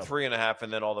massive opened number. 3.5,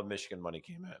 and then all the Michigan money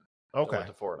came in. Okay. went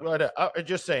to 4. But I'm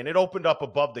just saying, it opened up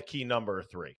above the key number of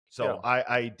 3. So Yeah.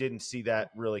 I didn't see that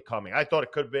really coming. I thought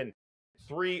it could have been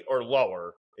 3 or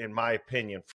lower, in my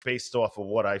opinion, based off of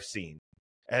what I've seen.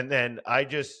 And then I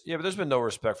just Yeah, but there's been no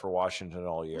respect for Washington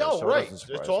all year. no, so it right. doesn't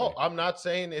surprise It's all. me. I'm not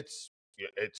saying it's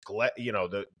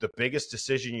the biggest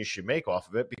decision you should make off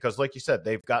of it, because, like you said,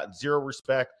 they've gotten zero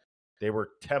respect. They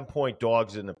were 10-point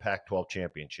dogs in the Pac-12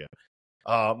 championship.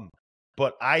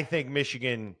 But I think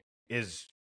Michigan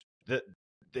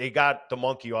they got the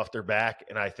monkey off their back,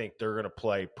 and I think they're going to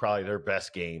play probably their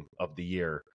best game of the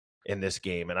year in this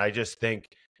game. And I just think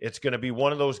it's going to be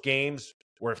one of those games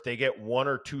where if they get 1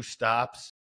 or 2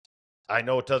 stops, I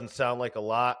know it doesn't sound like a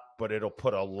lot, but it'll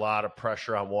put a lot of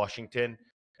pressure on Washington.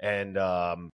 And,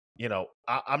 I'm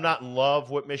not in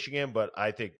love with Michigan, but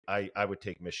I think I would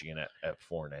take Michigan at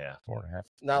 4.5. 4.5.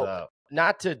 Now,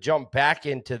 not to jump back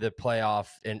into the playoff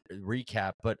and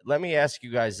recap, but let me ask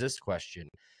you guys this question.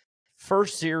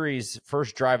 First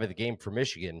drive of the game for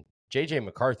Michigan, J.J.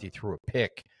 McCarthy threw a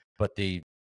pick, but the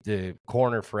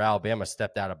corner for Alabama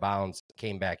stepped out of bounds,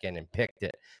 came back in and picked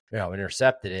it,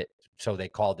 intercepted it, so they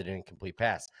called it an incomplete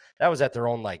pass. That was at their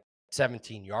own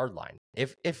 17-yard line.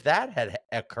 If that had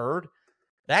occurred,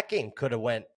 that game could have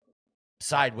went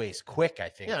sideways quick, I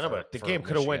think. Yeah, but the game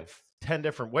could have went 10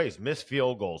 different ways. Missed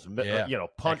field goals,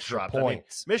 punch Extra drops.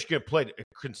 points. Michigan played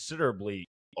considerably,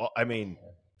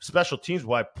 special teams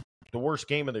wise, the worst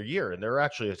game of their year, and they're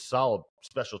actually a solid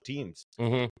special teams,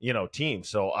 team.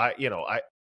 So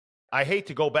I hate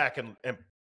to go back and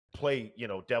play,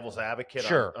 devil's advocate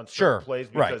on certain plays,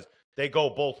 because they go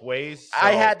both ways. So.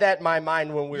 I had that in my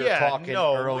mind when we were talking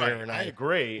earlier. Right. And I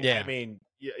agree. Yeah. I mean,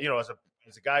 as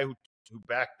a guy who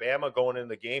backed Bama going in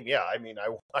the game, we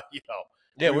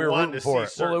we were wanted rooting to for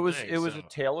see it. Well, it was certain a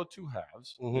tale of two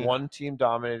halves. Mhm. One team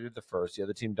dominated the first, the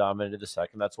other team dominated the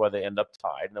second. That's why they end up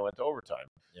tied and they went to overtime.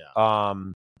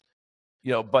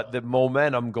 Yeah. But the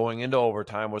momentum going into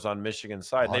overtime was on Michigan's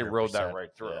side. And they rode that 100%. right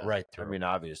through. Yeah. Right through. I mean,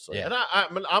 obviously. Yeah.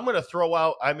 And I'm going to throw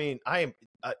out. I mean, I am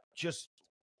just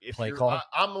if Play you're- call?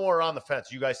 I'm more on the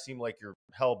fence. You guys seem like you're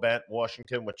hell bent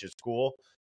Washington, which is cool.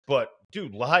 But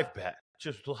dude, live bet,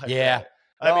 just live Yeah. bet.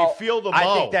 I mean, No, feel the mo.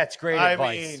 I think that's great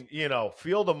advice. I mean,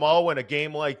 feel the mo in a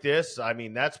game like this. I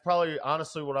mean, that's probably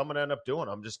honestly what I'm going to end up doing.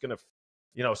 I'm just going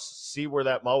to, see where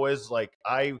that mo is. Like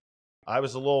I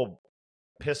was a little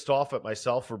pissed off at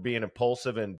myself for being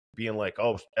impulsive and being like,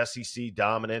 oh, SEC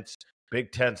dominance,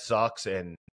 Big Ten sucks.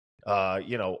 And, I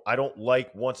don't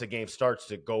like once a game starts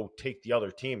to go take the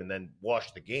other team and then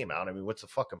wash the game out. I mean, what's the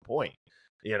fucking point?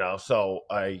 So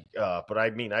but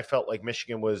I mean, I felt like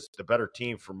Michigan was the better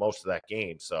team for most of that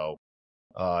game. So,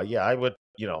 I would,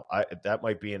 that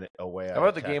might be a way. How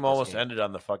about the game almost ended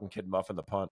on the fucking kid muffing the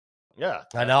punt? Yeah.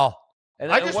 I know.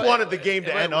 And I just wanted the game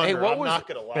to end under. What I'm was, not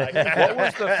going to lie. What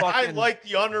was the fucking... I liked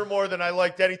the under more than I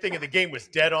liked anything, and the game was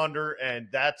dead under, and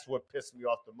that's what pissed me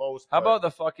off the most. How about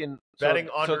the fucking... betting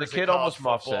so unders the kid in almost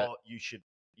college muffs it. football, You should.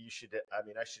 I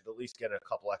mean, I should at least get a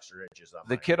couple extra inches on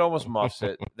The kid almost muffs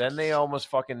it. Then they almost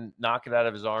fucking knock it out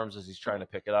of his arms as he's trying to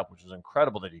pick it up, which was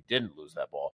incredible that he didn't lose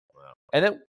that ball. Wow. And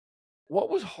then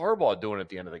what was Harbaugh doing at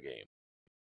the end of the game?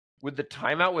 with the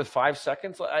timeout with 5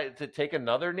 seconds to take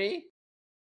another knee?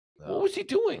 No. What was he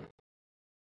doing?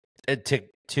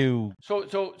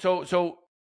 So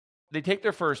they take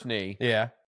their first knee. Yeah.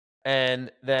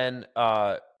 And then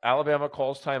Alabama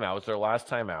calls timeout. It's their last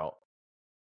timeout.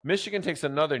 Michigan takes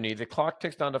another knee. The clock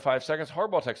ticks down to 5 seconds.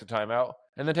 Harbaugh takes a timeout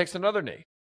and then takes another kney.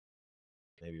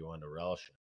 Maybe you wanted to relish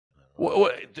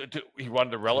it. He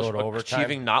wanted to relish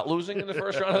achieving not losing in the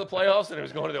first round of the playoffs, and it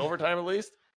was going to the overtime at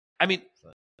least. I mean,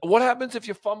 what happens if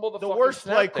you fumble the worst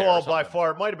play call by something?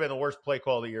 far? It might have been the worst play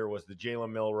call of the year. Was the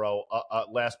Jalen Milroe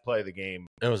last play of the game?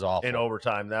 It was awful in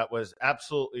overtime. That was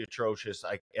absolutely atrocious.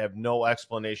 I have no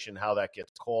explanation how that gets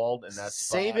called. And that's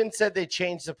Saban said they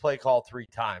changed the play call 3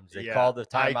 times. They called the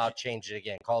timeout, changed it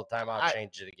again. Called the timeout,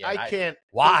 changed it again. I can't.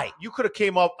 Why? You could have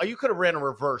came up. You could have ran a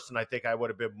reverse, and I think I would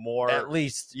have been more. At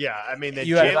least. Yeah, I mean,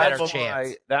 you had a better Jalen-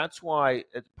 chance. That's why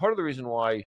part of the reason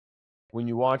why when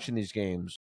you're watching these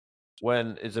games,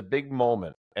 when it's a big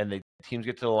moment and the teams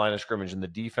get to the line of scrimmage and the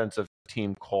defensive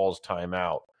team calls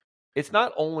timeout, it's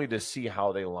not only to see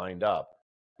how they lined up,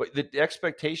 but the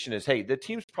expectation is, hey, the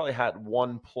team's probably had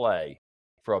one play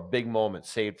for a big moment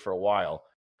saved for a while,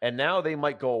 and now they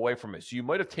might go away from it. So you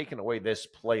might have taken away this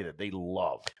play that they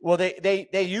love. Well,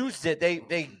 they used it.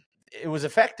 It was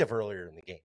effective earlier in the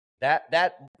game. That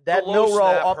Milroe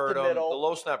up the middle. The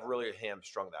low snap really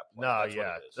hamstrung that play. No, That's what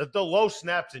yeah, it is. the low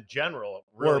snaps in general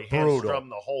really Were brutal. hamstrung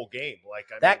the whole game. Like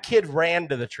That kid ran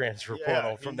to the transfer Yeah,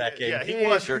 portal from that game. yeah, he he didn't,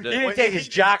 was- sure did. he didn't take his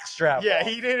jock strap Yeah, off.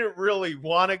 he didn't really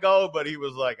want to go, but he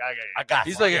was like, I got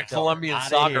He's like a fucking Colombian outta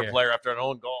soccer here. player after an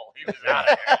own goal. He was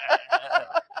out of here.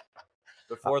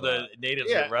 Before the natives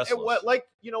yeah. get restless. Like,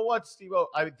 you know what, Stevo?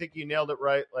 I think you nailed it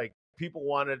right. Like, people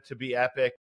wanted it to be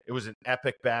epic. It was an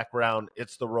epic background.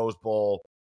 It's the Rose Bowl.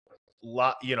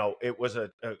 It was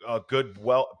a good,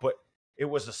 but it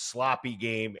was a sloppy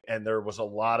game, and there was a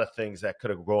lot of things that could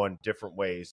have gone different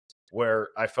ways. Where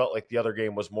I felt like the other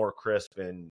game was more crisp,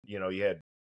 and you had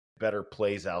better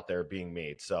plays out there being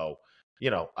made. So,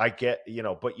 I get,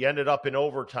 but you ended up in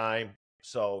overtime.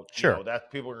 So Sure.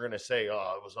 that people are going to say,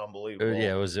 "Oh, it was unbelievable."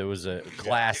 Yeah, it was a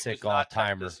classic all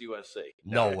timer. USC.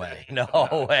 No way,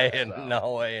 no way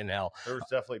in hell. There was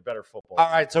definitely better football.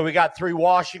 All right, so we got 3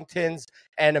 Washingtons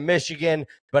and a Michigan,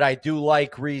 but I do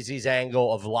like Reezy's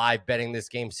angle of live betting this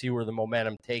game, see where the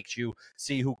momentum takes you,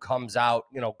 see who comes out,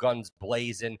 guns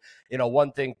blazing.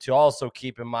 One thing to also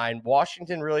keep in mind,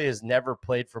 Washington really has never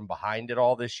played from behind it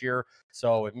all this year.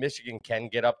 So if Michigan can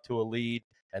get up to a lead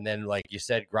and then, like you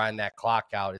said, grind that clock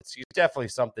out, it's definitely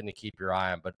something to keep your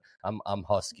eye on. But I'm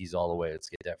Huskies all the way. Let's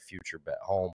get that future bet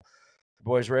home.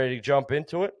 Boys ready to jump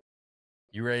into it?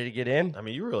 You ready to get in? I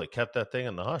mean, you really kept that thing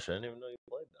in the hush. I didn't even know you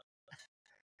played that.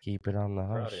 Keep it on the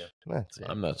Proud hush. of you. That's it.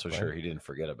 I'm not so sure he didn't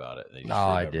forget about it. He No, just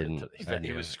I remembered it didn't. to- He, I said he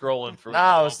knew was it. scrolling through.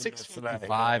 No, it was 6:55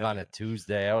 6:55 on a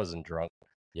Tuesday. I wasn't drunk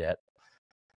yet.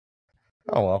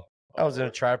 Oh, well. I was going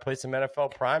to try to play some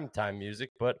NFL primetime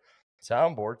music, but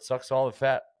soundboard sucks all the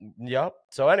fat. Yep.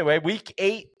 So anyway, week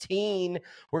 18,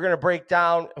 we're going to break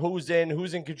down who's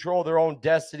in control of their own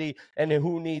destiny and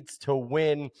who needs to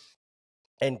win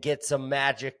and get some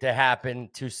magic to happen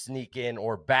to sneak in,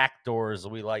 or backdoors,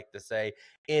 we like to say,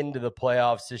 into the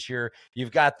playoffs this year.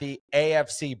 You've got the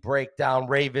AFC breakdown,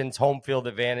 Ravens home field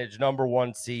advantage, number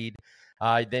 1 seed.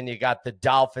 Then you got the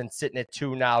Dolphins sitting at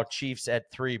 2 now, Chiefs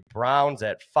at 3, Browns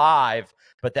at 5,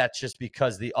 but that's just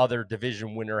because the other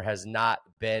division winner has not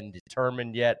been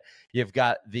determined yet. You've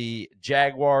got the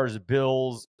Jaguars,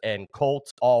 Bills, and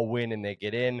Colts all win and they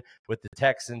get in, with the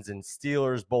Texans and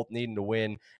Steelers both needing to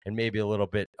win, and maybe a little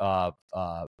bit of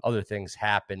other things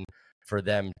happen for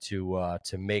them to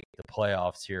make the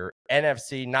playoffs here.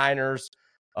 NFC, Niners,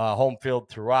 home field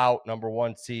throughout, number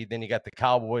 1 seed. Then you got the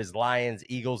Cowboys, Lions,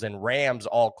 Eagles, and Rams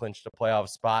all clinched a playoff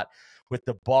spot, with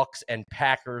the Bucks and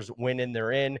Packers winning,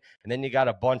 they're in. And then you got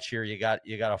a bunch here. You got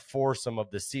a foursome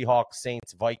of the Seahawks,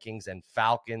 Saints, Vikings, and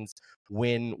Falcons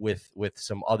win, with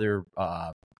some other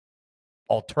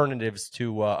alternatives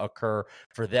to occur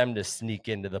for them to sneak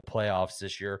into the playoffs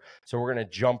this year. So we're going to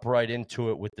jump right into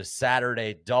it with the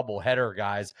Saturday doubleheader,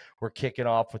 guys. We're kicking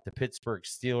off with the Pittsburgh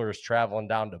Steelers traveling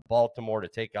down to Baltimore to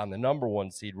take on the number 1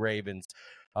 seed Ravens.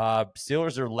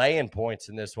 Steelers are laying points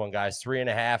in this one, guys,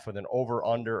 3.5 with an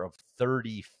over-under of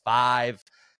 35.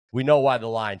 We know why the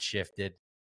line shifted.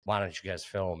 Why don't you guys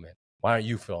fill them in? Why don't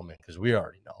you fill them in? Because we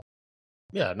already know.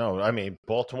 Yeah, no, I mean,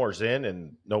 Baltimore's in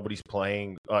and nobody's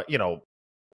playing.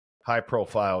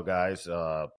 High-profile guys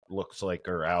looks like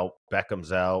are out.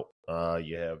 Beckham's out.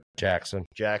 You have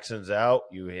Jackson's out.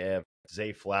 You have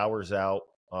Zay Flowers out.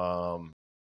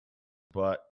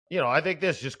 But, I think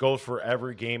this just goes for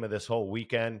every game of this whole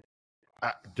weekend.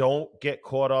 don't get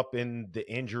caught up in the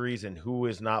injuries and who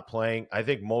is not playing. I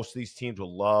think most of these teams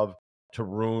will love to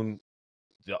ruin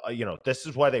this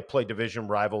is why they play division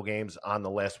rival games on the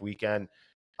last weekend.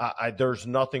 There's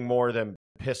nothing more than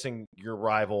pissing your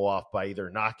rival off by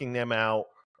either knocking them out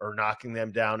or knocking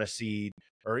them down a seed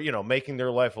or, making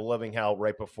their life a living hell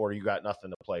right before you got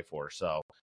nothing to play for. So,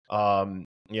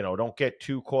 don't get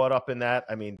too caught up in that.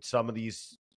 I mean, some of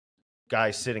these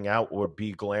guys sitting out would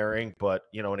be glaring, but,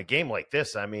 in a game like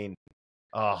this, I mean,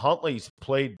 Huntley's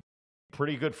played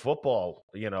pretty good football,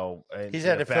 and he's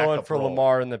had to fill in for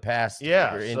Lamar in the past.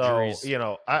 Yeah. Injuries.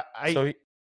 So,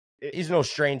 he's no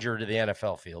stranger to the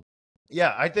NFL field.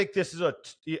 Yeah, I think this is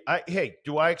hey,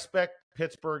 do I expect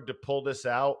Pittsburgh to pull this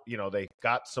out? They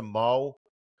got some Mo,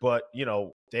 but,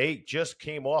 they just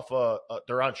came off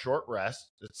they're on short rest.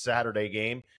 It's Saturday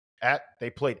game. They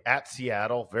played at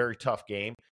Seattle, very tough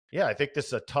game. Yeah, I think this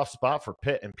is a tough spot for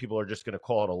Pitt, and people are just going to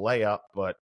call it a layup,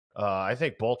 but I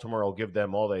think Baltimore will give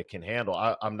them all they can handle.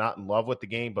 I'm not in love with the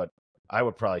game, but I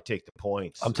would probably take the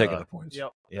points. I'm taking the points.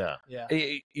 Yep. Yeah.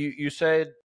 Hey, you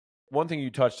said one thing you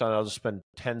touched on. I'll just spend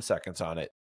 10 seconds on it.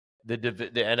 The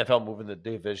NFL moving the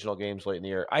divisional games late in the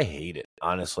year. I hate it,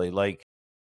 honestly.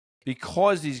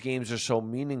 Because these games are so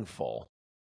meaningful.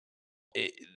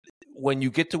 When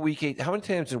you get to week 8, how many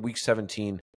times in week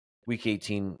 17, week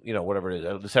 18, whatever it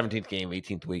is, the 17th game,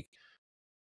 18th week,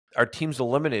 our team's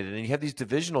eliminated, and you have these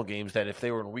divisional games that if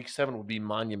they were in week 7 would be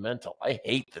monumental. I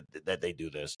hate that they do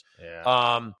this.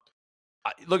 Yeah.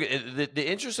 Look, the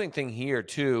interesting thing here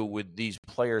too with these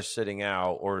players sitting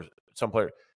out or some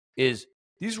player is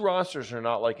these rosters are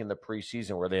not like in the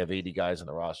preseason where they have 80 guys in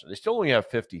the roster. They still only have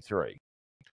 53.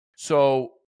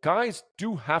 So guys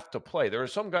do have to play. There are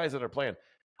some guys that are playing.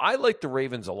 I like the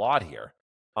Ravens a lot here.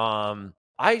 I'm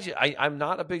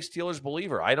not a big Steelers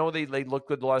believer. I know they look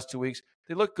good the last 2 weeks.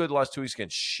 They look good the last 2 weeks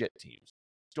against shit teams,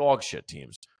 dog shit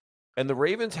teams. And the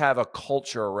Ravens have a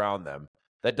culture around them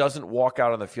that doesn't walk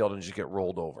out on the field and just get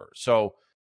rolled over. So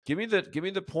give me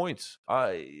the points.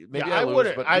 I lose,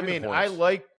 but I mean, I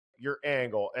like your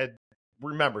angle. And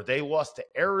remember, they lost to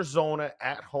Arizona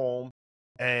at home,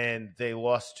 and they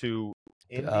lost to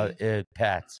Indy.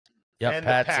 Pats. Yep, and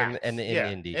Pats, Pats. and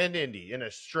Indy. And Indy in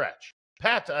a stretch.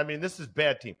 Pats, I mean, this is a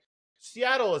bad team.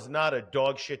 Seattle is not a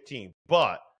dog shit team,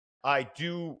 but I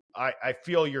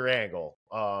feel your angle.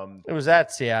 It was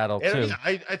at Seattle, too.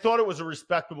 I thought it was a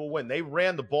respectable win. They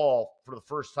ran the ball for the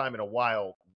first time in a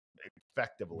while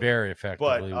effectively. Very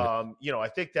effectively. But, I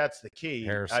think that's the key.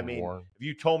 Harrison Warren. If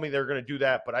you told me they're going to do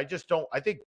that, but I just don't. I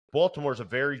think Baltimore's a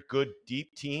very good,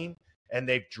 deep team, and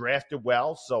they've drafted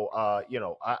well. So,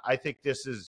 I think this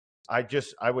is –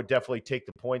 I would definitely take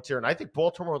the points here. And I think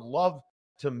Baltimore would love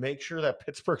to make sure that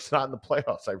Pittsburgh's not in the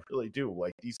playoffs. I really do.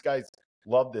 Like, these guys –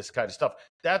 love this kind of stuff.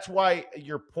 That's why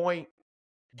your point,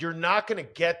 you're not going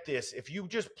to get this if you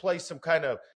just play some kind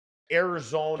of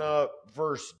Arizona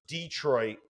versus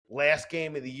Detroit last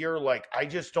game of the year. Like, I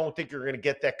just don't think you're going to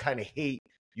get that kind of hate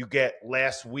you get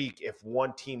last week if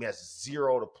one team has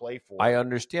 0 to play for. I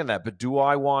understand that, but do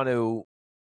I want to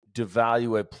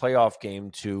devalue a playoff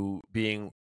game to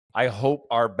being, I hope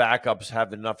our backups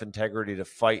have enough integrity to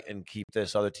fight and keep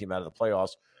this other team out of the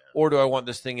playoffs, or do I want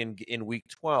this thing in week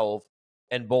 12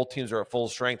 and both teams are at full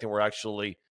strength and we're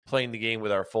actually playing the game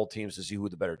with our full teams to see who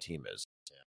the better team is?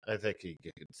 Yeah, I think you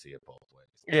can see it both ways.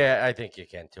 Yeah, I think you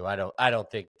can too. I don't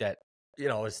think that, a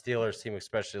Steelers team,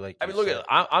 especially like I mean, look at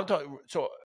I'm talking. So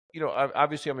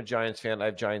obviously I'm a Giants fan. I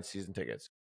have Giants season tickets.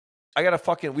 I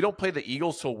got we don't play the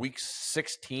Eagles till week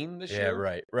 16 this year.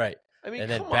 Yeah, right. I mean,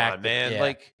 and then come back on, man.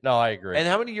 Yeah. No, I agree. And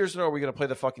how many years in a row are we going to play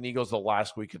the fucking Eagles the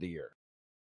last week of the year?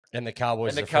 And the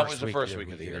Cowboys the first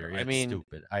week of the year. I mean,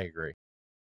 stupid. I agree.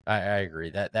 I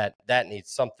agree that needs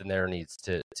something there needs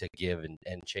to give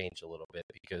and change a little bit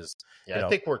because I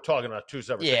think we're talking about two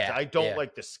separate things. I don't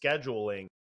like the scheduling,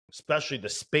 especially the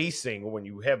spacing when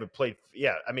you haven't played.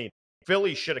 Yeah, I mean,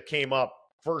 Philly should have came up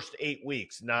first 8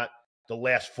 weeks, not the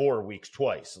last 4 weeks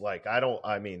twice. Like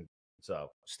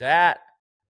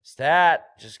stat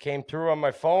just came through on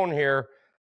my phone here.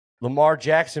 Lamar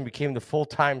Jackson became the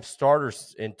full-time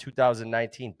starters in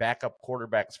 2019. Backup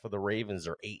quarterbacks for the Ravens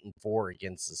are 8-4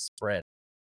 against the spread.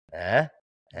 That's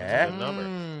a good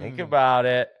number. Think about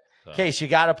it. Case, you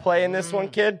got to play in this one,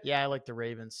 kid? Yeah, I like the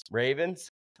Ravens. Ravens?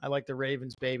 I like the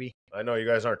Ravens, baby. I know you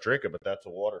guys aren't drinking, but that's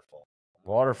a waterfall.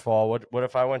 Waterfall. What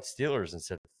if I went Steelers and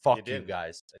said, fuck you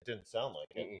guys? It didn't sound like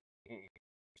it.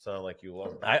 Sounded like you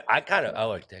loved it. I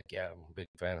like that. Yeah, I'm a big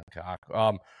fan of cock.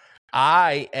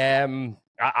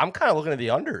 I'm kind of looking at the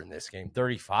under in this game,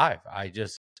 35. I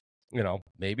just,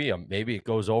 maybe it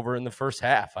goes over in the first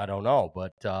half. I don't know.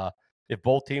 But if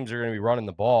both teams are going to be running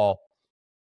the ball,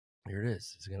 Here it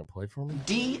is. Is it going to play for me?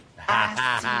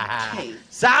 D-I-C-K.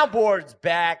 Soundboard's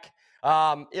back.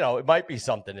 It might be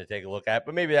something to take a look at,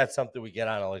 but maybe that's something we get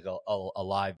on a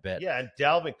live bet. Yeah, and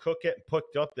Dalvin Cook getting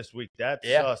picked up this week. That's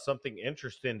something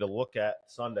interesting to look at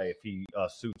Sunday if he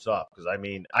suits up. Because,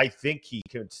 I think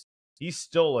he's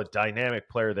still a dynamic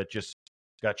player that just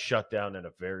got shut down in a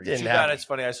very... Too bad. It's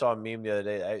funny. I saw a meme the other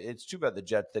day. It's too bad the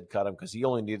Jets did cut him because he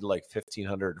only needed like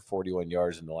 1,541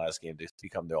 yards in the last game to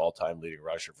become the all-time leading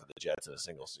rusher for the Jets in a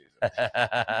single season.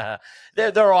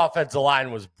 Their offensive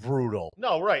line was brutal.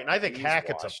 No, right. And I think He's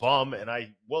Hackett's washed. a bum. And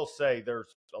I will say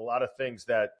there's a lot of things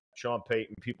that Sean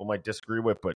Payton people might disagree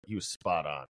with, but he was spot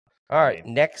on. All right,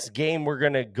 next game we're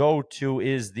going to go to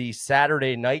is the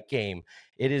Saturday night game.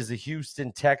 It is the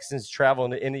Houston Texans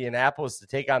traveling to Indianapolis to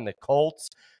take on the Colts.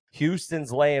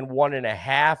 Houston's laying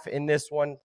 1.5 in this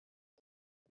one.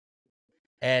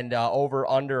 And over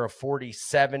under a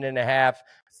 47.5.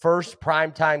 First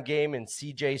primetime game in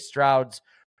C.J. Stroud's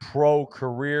pro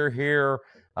career here.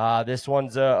 This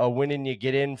one's a win and you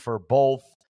get in for both.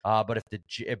 But if the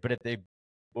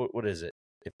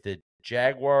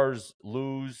Jaguars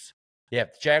lose,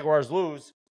 if the Jaguars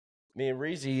lose, me and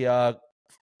Reezy,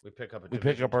 we pick up our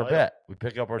bet. We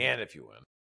pick up our And if you win.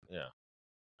 Yeah.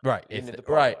 Right. You need the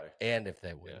Right. parlay. And if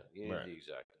they win. Yeah, you need Right. the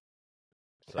exact.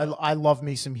 So, I love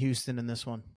me some Houston in this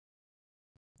one.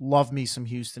 Love me some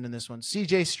Houston in this one.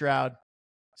 CJ Stroud,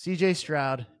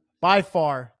 by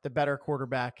far the better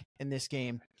quarterback in this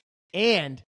game.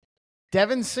 And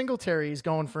Devin Singletary is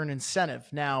going for an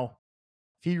incentive. Now,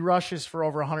 if he rushes for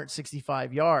over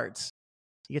 165 yards,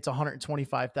 he gets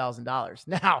 $125,000.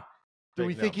 Now, do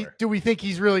we think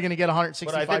he's really going to get but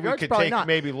 165 I think we yards? could Probably not.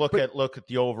 look at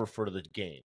the over for the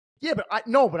game. Yeah,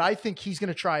 but I think he's going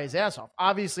to try his ass off.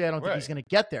 Obviously, I don't think he's going to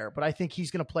get there, but I think he's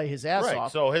going to play his ass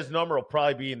off. So his number will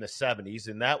probably be in the 70s,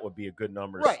 and that would be a good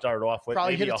number to Right. start off with.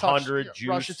 Probably Maybe hit a 100 touch, juice.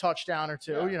 rush a touchdown or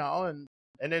two,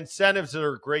 And incentives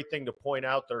are a great thing to point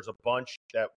out. There's a bunch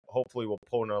that hopefully will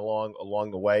pull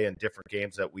along the way in different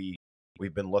games that we've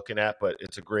been looking at, but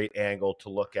it's a great angle to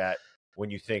look at when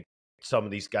you think some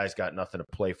of these guys got nothing to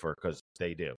play for, because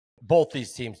they do. Both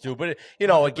these teams do. But,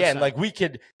 again, 100%. like we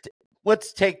could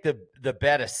let's take the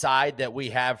bet aside that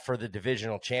we have for the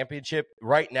divisional championship.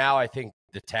 Right now, I think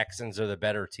the Texans are the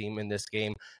better team in this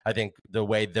game. I think the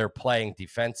way they're playing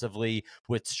defensively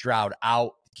with Stroud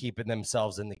out, keeping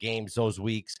themselves in the games those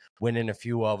weeks, winning a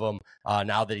few of them.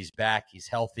 Now that he's back, he's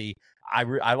healthy.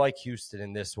 I like Houston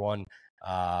in this one.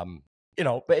 But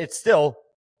it's still,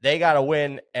 they got to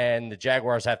win and the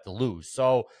Jaguars have to lose.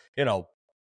 So,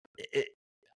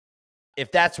 if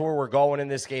that's where we're going in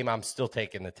this game, I'm still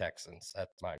taking the Texans.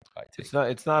 That's my take.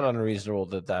 It's not unreasonable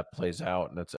that plays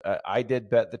out, and I did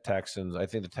bet the Texans. I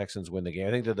think the Texans win the game.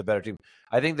 I think they're the better team.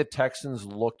 I think the Texans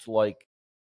looked like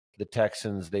the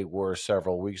Texans they were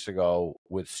several weeks ago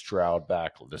with Stroud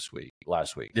back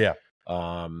last week. Yeah.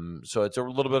 So it's a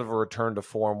little bit of a return to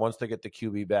form. Once they get the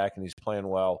QB back and he's playing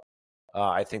well,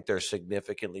 I think they're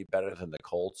significantly better than the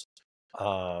Colts.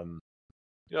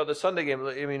 The Sunday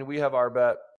game, we have our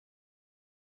bet.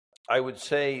 I would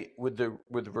say with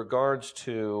regards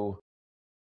to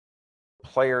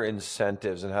player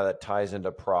incentives and how that ties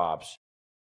into props,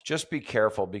 just be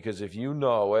careful, because if you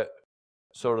know it,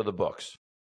 so do the books.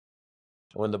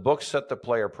 When the books set the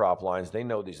player prop lines, they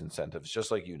know these incentives just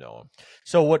like you know them.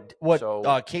 So what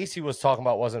Casey was talking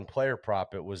about wasn't player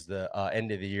prop; it was the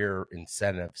end of the year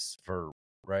incentives for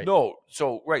right. No,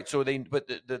 so right, so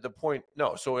the point.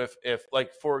 No, so if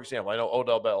like for example, I know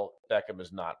Odell Beckham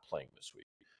is not playing this week.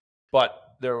 But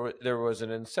there was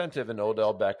an incentive in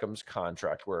Odell Beckham's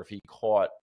contract where if he caught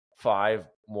 5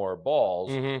 more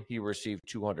balls, he received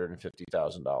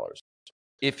 $250,000.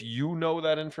 If you know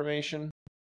that information,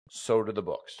 so do the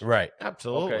books. Right.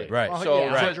 Absolutely. Okay. Right.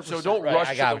 So don't rush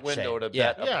to the window to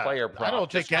bet a player prop. I don't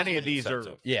think any of these are.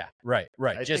 Yeah. Right.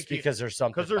 Just because there's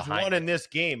something. Because there's behind one it. in this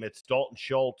game. It's Dalton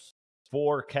Schultz,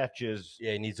 4 catches.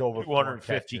 Yeah, he needs over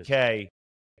 250K,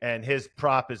 and his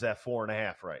prop is at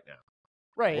 4.5 right now.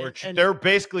 Right. Which they're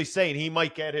basically saying he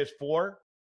might get his 4,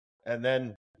 and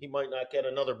then he might not get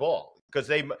another ball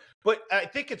But I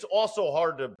think it's also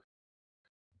hard to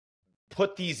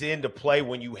put these into play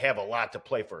when you have a lot to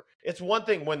play for. It's one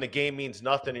thing when the game means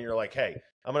nothing and you're like, hey,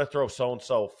 I'm going to throw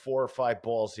so-and-so 4 or 5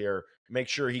 balls here, make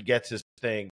sure he gets his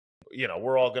thing.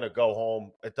 We're all going to go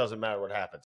home. It doesn't matter what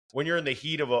happens. When you're in the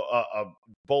heat of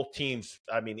both teams,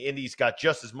 Indy's got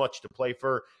just as much to play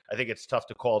for. I think it's tough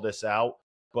to call this out.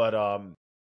 But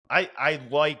I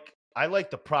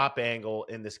like the prop angle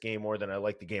in this game more than I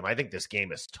like the game. I think this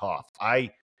game is tough. I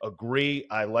agree.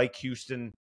 I like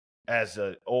Houston as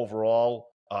a overall.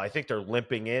 I think they're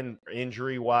limping in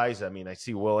injury wise. I mean, I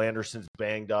see Will Anderson's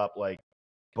banged up,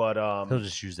 but He'll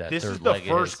just use that. this third is the leg of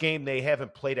first his. game they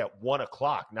haven't played at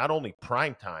 1:00. Not only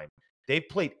prime time, they've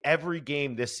played every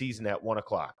game this season at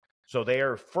 1:00. So they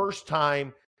are first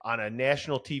time on a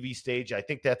national TV stage. I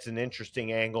think that's an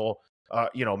interesting angle.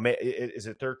 Is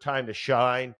it their time to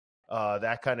shine?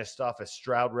 That kind of stuff. Is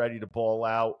Stroud ready to ball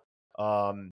out?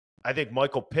 I think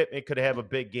Michael Pittman could have a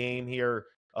big game here.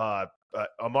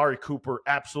 Amari Cooper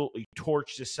absolutely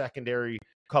torched his secondary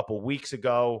a couple weeks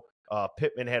ago.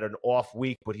 Pittman had an off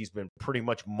week, but he's been pretty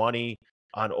much money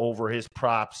on over his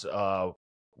props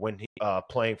when he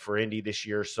playing for Indy this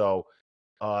year. So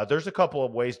there's a couple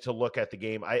of ways to look at the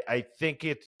game. I think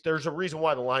there's a reason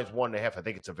why the line's 1.5. I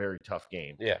think it's a very tough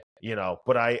game. Yeah.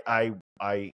 But I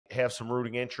have some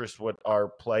rooting interest with our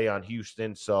play on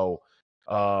Houston. So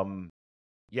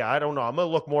I don't know. I'm going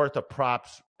to look more at the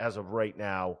props as of right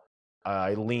now.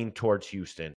 I lean towards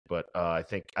Houston, but I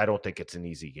don't think it's an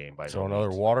easy game by So no another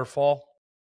means. Waterfall?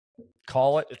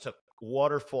 Call it? It's a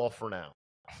waterfall for now.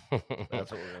 That's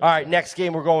what we're gonna All right, say. next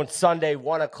game, we're going Sunday,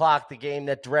 1:00, the game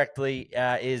that directly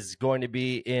is going to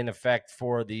be in effect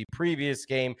for the previous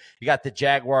game. You got the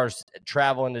Jaguars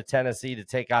traveling to Tennessee to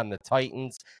take on the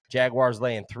Titans. Jaguars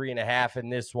laying 3.5 in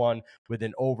this one with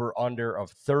an over-under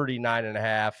of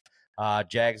 39.5.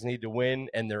 Jags need to win,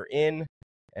 and they're in.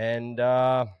 And,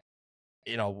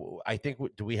 I think,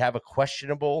 do we have a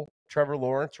questionable Trevor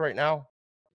Lawrence right now?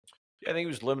 I think he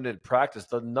was limited practice.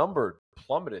 The number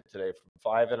plummeted today from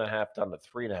 5.5 down to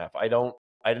 3.5.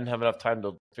 I didn't have enough time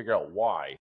to figure out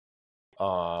why.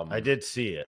 I did see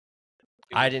it.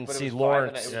 I didn't But it see was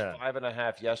Lawrence. It was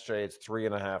 5.5 yesterday. It's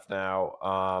 3.5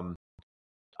 now.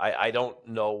 I don't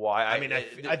know why. I mean,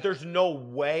 there's no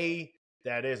way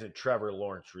that isn't Trevor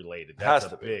Lawrence related. Has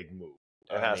That's a to be. big move.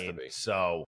 It has to be.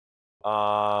 So,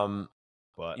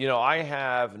 but I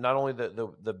have not only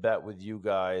the bet with you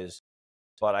guys,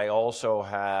 but I also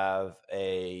have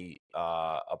a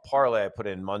parlay I put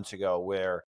in months ago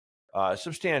where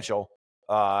substantial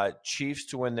Chiefs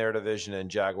to win their division and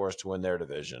Jaguars to win their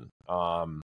division.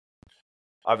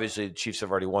 Obviously, the Chiefs have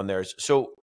already won theirs.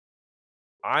 So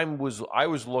I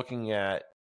was looking at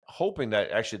hoping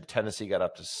that actually Tennessee got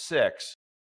up to 6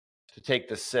 to take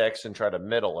the 6 and try to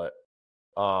middle it.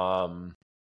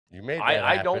 You made that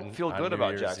I happen don't feel on good New about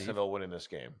Year's Jacksonville winning this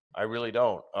game. I really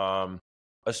don't.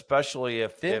 Especially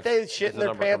if Didn't they shit in the their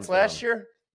number pants comes last down. year?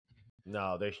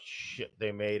 no,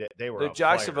 they made it. They were The on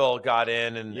Jacksonville fire. got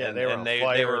in and Yeah, and they were on they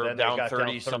fire, were then they down got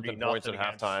 30 something 30-0 points at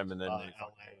against, halftime, and then LA they and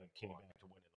came back to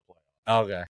win in the playoffs.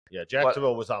 Okay. Yeah,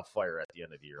 Jacksonville was on fire at the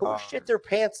end of the year. Who shit their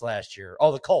pants last year?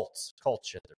 Oh, the Colts. Colts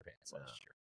shit their pants last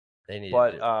year. They needed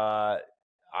But to.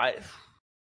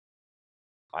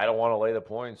 I don't want to lay the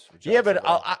points. with Yeah, but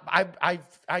Jacksonville.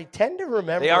 I tend to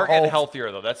remember. They are getting Hope-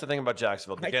 healthier though. That's the thing about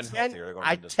Jacksonville. They're getting healthier. They're going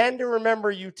I to this tend week. to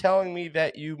remember you telling me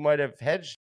that you might have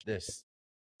hedged this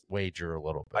wager a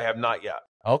little bit. I have not yet.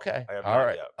 Okay. I have All not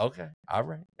right. yet. Okay. All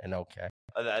right. And okay.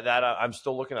 I'm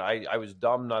still looking at. I was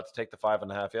dumb not to take the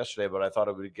 5.5 yesterday, but I thought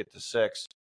it would get to 6.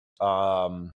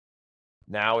 Now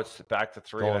it's back to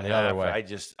 3.5. Going the other way.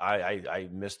 I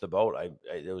missed the boat.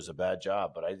 It was a bad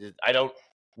job, but I don't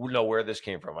know where this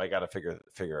came from. I got to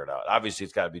figure it out. Obviously,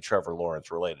 it's got to be Trevor Lawrence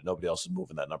related. Nobody else is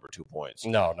moving that number 2 points.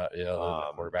 No,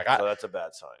 quarterback. So that's a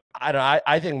bad sign.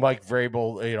 I think Mike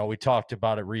Vrabel, we talked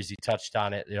about it. Reezy touched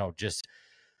on it, just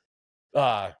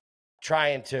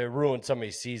trying to ruin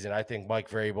somebody's season. I think Mike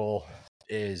Vrabel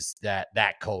is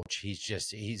that coach.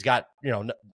 He's got,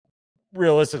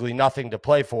 realistically nothing to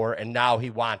play for. And now he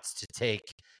wants to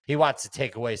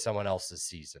take away someone else's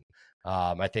season.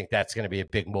 I think that's going to be a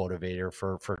big motivator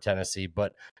for Tennessee,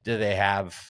 but do they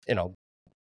have, the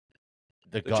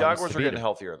Jaguars are getting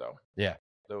healthier though. Yeah.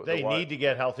 They need to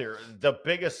get healthier. The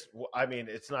biggest,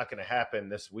 it's not going to happen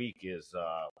this week is,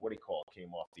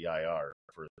 came off the IR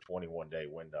for the 21-day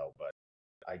window, but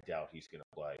I doubt he's going to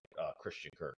play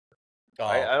Christian Kirk.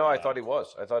 I thought he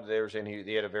was. I thought they were saying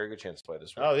he had a very good chance to play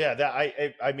this week. Oh, yeah.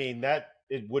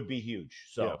 It would be huge.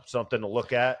 So something to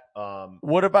look at.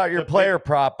 What about your player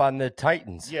prop on the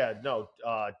Titans? Yeah, no.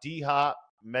 D Hop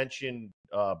mentioned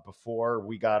before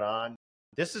we got on.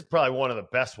 This is probably one of the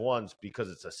best ones because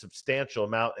it's a substantial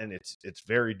amount and it's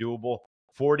very doable.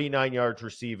 49 yards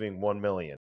receiving, 1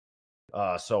 million.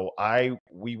 So I'm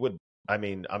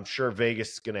sure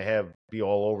Vegas is going to be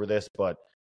all over this, but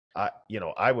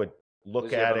I would look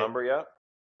Does he at have it. a number yet?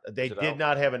 They did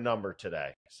not have a number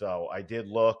today. So I did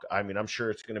look. I'm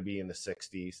sure it's going to be in the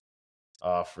 60s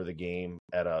for the game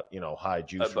at a, high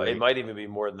juice rate. It might even be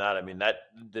more than that.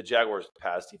 The Jaguars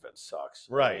pass defense sucks.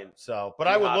 Right. But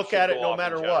I would look at it no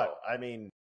matter what.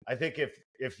 I think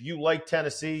if you like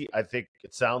Tennessee, I think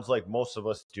it sounds like most of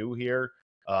us do here.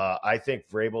 I think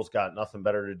Vrabel's got nothing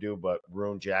better to do but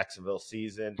ruin Jacksonville's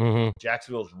season.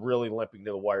 Jacksonville's really limping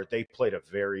to the wire. They played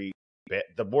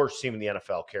the worst team in the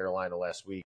NFL, Carolina, last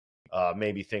week.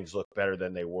 Maybe things look better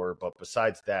than they were, but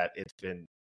besides that, it's been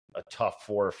a tough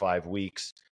 4 or 5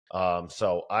 weeks.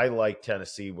 So I like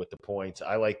Tennessee with the points.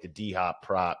 I like the D-Hop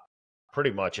prop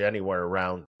pretty much anywhere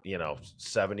around,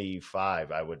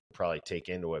 75. I would probably take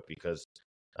into it because,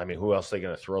 I mean, who else are they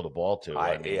going to throw the ball to?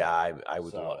 I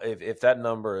would. So, if that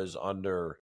number is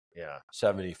under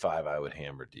 75, I would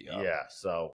hammer D-Hop. Yeah.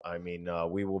 So, I mean,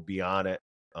 we will be on it.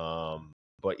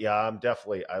 But yeah,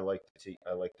 I like the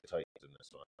Titans in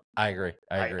this one. I agree.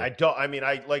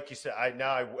 Like you said,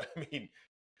 I mean,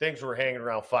 things were hanging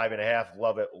around 5.5.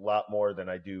 Love it a lot more than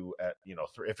I do at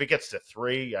 3. If it gets to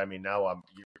 3, I mean, now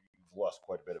you've lost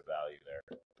quite a bit of value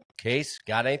there. Case,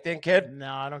 got anything, kid?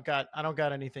 No, I don't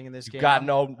got anything in this game. Got I'm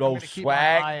no gonna keep my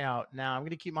swag. eye out. Now I'm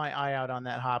going to keep my eye out on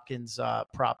that Hopkins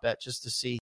prop bet just to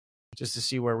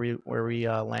see where we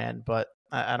land. But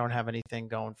I don't have anything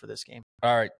going for this game.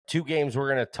 All right, 2 games we're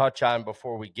going to touch on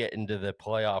before we get into the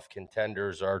playoff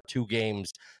contenders are 2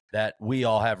 games that we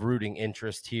all have rooting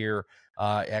interest here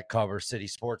at Cover City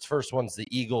Sports. First one's the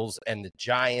Eagles and the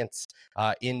Giants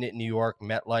in New York,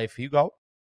 MetLife. You go?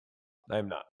 I'm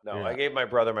not. No, Yeah. I gave my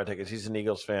brother my tickets. He's an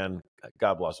Eagles fan.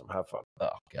 God bless him. Have fun. Oh,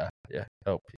 God. Yeah.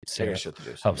 Hope Take shit to do.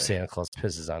 Hope someday. Santa Claus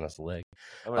pisses on his leg.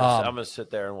 I'm gonna sit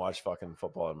there and watch fucking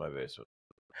football in my basement,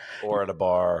 or at a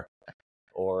bar,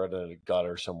 or at a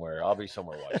gutter somewhere. I'll be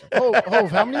somewhere watching. Hov,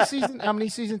 how many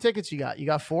season tickets you got? You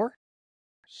got 4?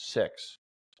 6.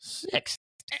 6.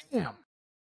 Damn.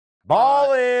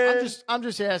 Ballin'. I'm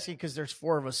just asking because there's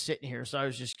 4 of us sitting here, so I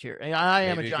was just curious. I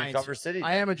am Maybe a you can Giants. Cover City.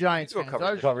 I am a Giants You fan. can so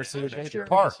I was Cover just City curious, next year.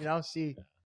 Park. see.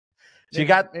 So you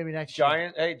got maybe next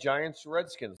year. Giants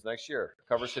Redskins next year.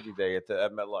 Cover City Day at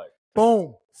MetLife.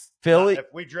 Boom. Philly. If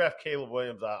we draft Caleb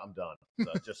Williams, I'm done.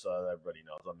 So just so everybody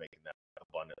knows, I'm making that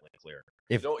abundantly clear.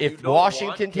 If You if don't Washington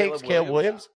want takes Caleb Caleb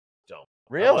Williams, Don't.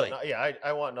 really?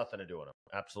 I want nothing to do with him.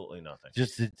 Absolutely nothing.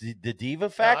 Just the diva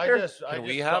factor? Can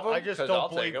we have him? I just 'Cause don't I'll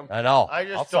believe take him. I know. I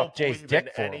just I'll don't suck Jay's believe dick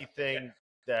in for him. anything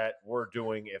that we're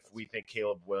doing if we think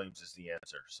Caleb Williams is the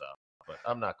answer. So, but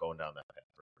I'm not going down that path.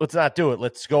 Let's not do it.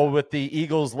 Let's go with the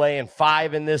Eagles laying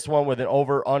 5 in this one with an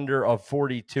over-under of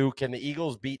 42. Can the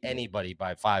Eagles beat anybody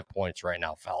by 5 points right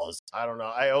now, fellas? I don't know.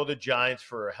 I owe the Giants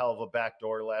for a hell of a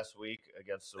backdoor last week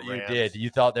against the Rams. You did.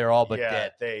 You thought they were all but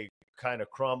dead. They kind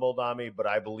of crumbled on me, but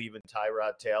I believe in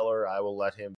Tyrod Taylor. I will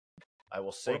let him. I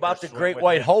will say. What about the Great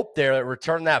White Hope there that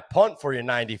returned that punt for you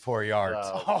 94 yards?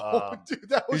 Dude,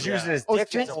 that He was using his Oh, dick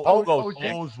as a Jake- pogo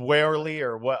stick. Osewarely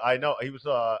or what? I know he was.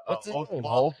 What's his name,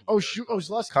 Hope?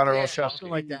 Lusky. Connor Yeah, Olszewski. something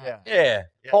like that. Yeah,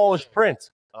 Yeah. Polish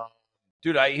Prince.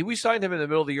 Dude, we signed him in the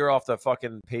middle of the year off the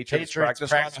fucking Patriots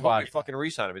practice practice squad. squad. We fucking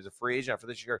re-signed him. He's a free agent after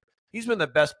this year. He's been the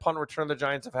best punt return the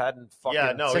Giants have had in fucking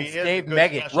Yeah, no, since he is a Dave good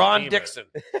Meggett. special Ron teamer. Dixon.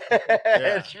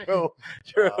 Yeah.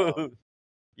 True.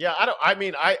 Yeah,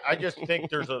 I just think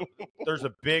there's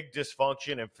a big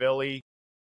dysfunction in Philly,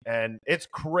 and it's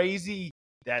crazy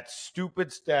that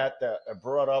stupid stat that I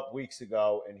brought up weeks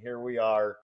ago, and here we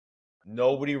are.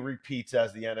 Nobody repeats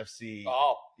as the NFC.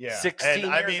 Oh, yeah, 16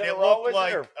 and, I years mean, in a it row, looked is it,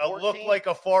 like or it looked 14? like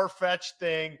a far-fetched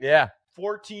thing. Yeah.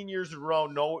 14 years in a row,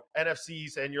 no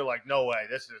NFCs, and you're like, no way.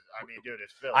 This is, I mean, dude,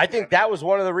 it's Philly. I think that was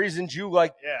one of the reasons you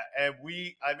like. Yeah,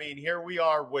 and here we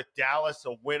are with Dallas,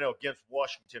 a win against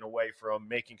Washington away from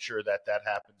making sure that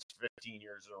happens 15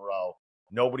 years in a row.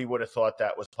 Nobody would have thought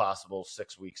that was possible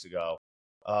 6 weeks ago.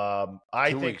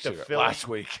 I think the Philly last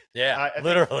week. Yeah, I think-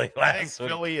 literally. I think last week.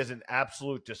 Philly is an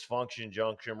absolute dysfunction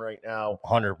junction right now.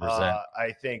 100%.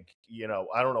 I think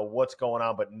I don't know what's going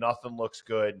on, but nothing looks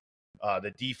good.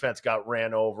 The defense got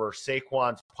ran over.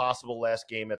 Saquon's possible last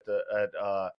game at the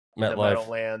MetLife.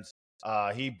 Meadowlands.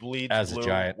 He bleeds As a blue,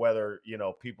 Giant. whether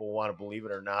people want to believe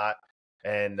it or not.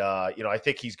 And I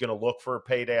think he's going to look for a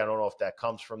payday. I don't know if that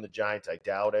comes from the Giants. I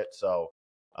doubt it. So,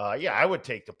 I would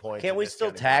take the points. Can't in we this still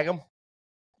kind of tag game. him?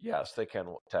 Yes, they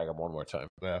can tag him one more time.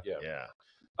 Yeah. Yeah,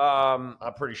 Um,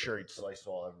 I'm pretty sure he'd slice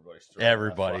all everybody's throat.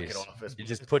 Everybody's. You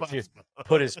just put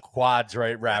his quads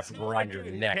wrapped around your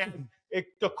neck.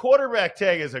 The quarterback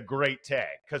tag is a great tag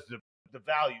because the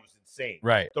value is insane.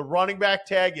 Right. The running back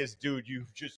tag is, dude, you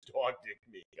just dog dicked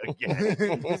me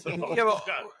again. So, yeah, but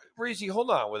Reezy,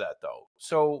 hold on with that though.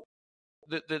 So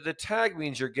the tag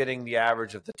means you're getting the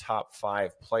average of the top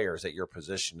 5 players at your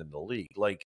position in the league.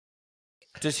 Like,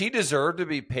 does he deserve to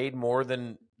be paid more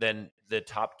than the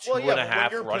top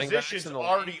 2.5 your running backs position's in the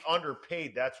already league?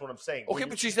 underpaid. That's what I'm saying. Okay,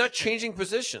 but she's not changing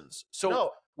positions. So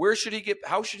no, Where should he get?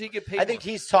 How should he get paid? I think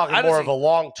he's talking How does more he- of a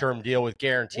long-term deal with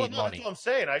guaranteed No, money. that's what I'm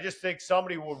saying. I just think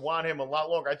somebody would want him a lot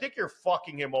longer. I think you're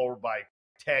fucking him over by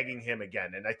tagging him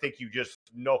again. And I think you just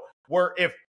know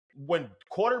when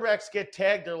quarterbacks get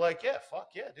tagged, they're like, yeah, fuck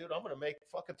yeah, dude, I'm going to make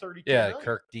fucking 32 million.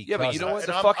 Kirk D. Yeah, but you know what?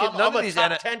 And The fucking none I'm of a these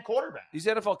top 10 quarterback. These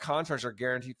NFL contracts are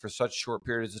guaranteed for such short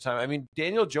periods of time. I mean,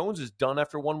 Daniel Jones is done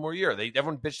after one more year.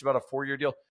 Everyone bitched about a 4-year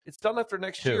deal. It's done after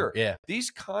next year. Yeah. These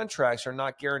contracts are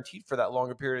not guaranteed for that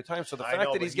longer period of time. So the I fact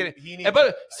know, that but he's getting he and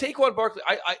but Saquon Barkley,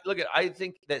 I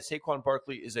think that Saquon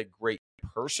Barkley is a great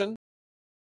person.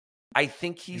 I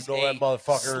think he's You know that a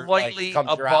motherfucker, slightly comes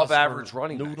to your house above for average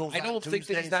running back. noodles I on don't think that he's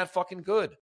Tuesdays. that fucking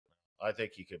good. I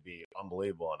think he could be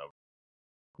unbelievable on a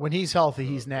When he's healthy,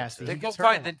 he's nasty. Then He go gets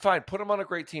fine. hurt. Then fine. Put him on a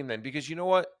great team then, because you know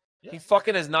what? Yeah. He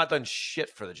fucking has not done shit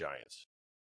for the Giants.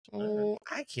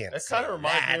 I can't That say kind of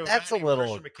reminds me that. of That's a Andy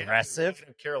little Christian McCaffrey aggressive.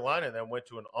 in Carolina, and then went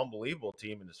to an unbelievable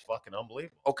team and is fucking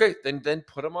unbelievable. Okay, then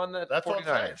put him on the That's what I'm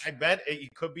saying. 49ers. I bet he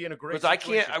could be in a great. Because I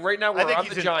can't situation. right now. I We're think on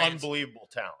he's the an Giants. unbelievable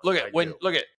talent. Look I at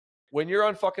do. when you're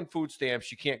on fucking food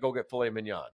stamps, you can't go get filet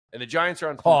mignon, and the Giants are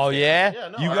on. Food Oh stamps. yeah, Yeah,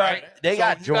 no, you all got right. they So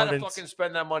got you gotta Jordans. fucking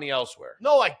spend that money elsewhere.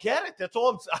 No, I get it. That's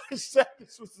all I said.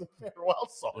 This was the farewell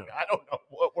song. I don't know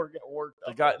what we're getting worked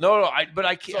The up. guy, but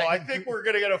I can't. So I think we're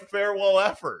gonna get a farewell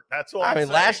effort. That's all. I I'm mean,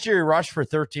 saying. last year he rushed for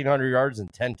 1,300 yards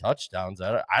and 10 touchdowns.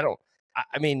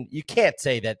 I mean, you can't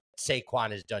say that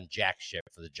Saquon has done jack shit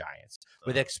for the Giants,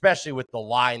 especially with the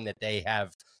line that they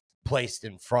have placed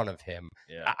in front of him.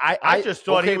 Yeah. I just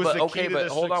thought he was the okay, key to but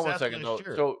the hold on one success second though. this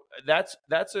year. So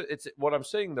it's what I'm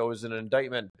saying though is an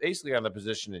indictment basically on the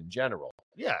position in general.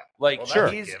 Yeah, Like Well, Sure.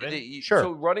 that's a given. Sure.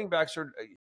 So running backs are.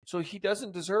 So he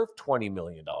doesn't deserve $20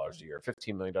 million a year,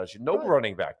 $15 million a year. No Right.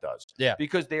 running back does. Yeah.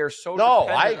 Because they are so. No,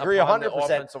 dependent I agree upon the 100%.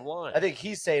 offensive line. I think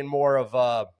he's saying more of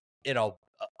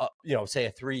say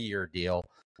a 3-year deal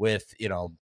with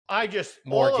I just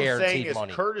More all I'm guaranteed saying is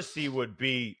money. courtesy would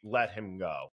be let him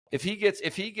go. if he gets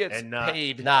And not-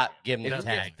 paid, not give him if the he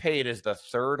tag. gets paid as the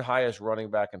third highest running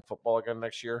back in football again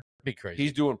next year, Be crazy.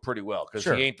 he's doing pretty well because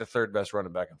Sure. he ain't the third best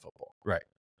running back in football.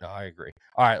 No, I agree.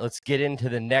 All right, let's get into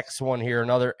the next one here.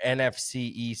 Another NFC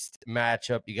East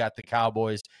matchup. You got the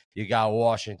Cowboys. You got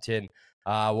Washington.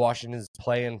 Washington's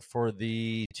playing for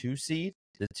the 2 seed,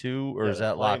 the 2, or Yeah, is they're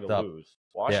that playing locked to up? lose.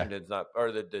 Washington's not,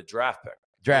 or the draft pick.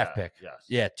 Draft Yeah, pick. Yes.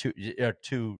 Yeah,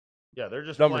 2 Yeah, they're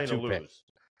just Number playing to 2 pick. lose.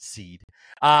 seed.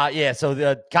 So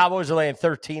the Cowboys are laying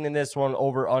 13 in this one,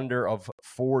 over under of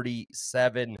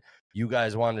 47. You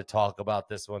guys wanted to talk about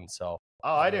this one, so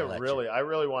Oh, I'm I gonna didn't let really. I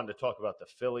really wanted to talk about the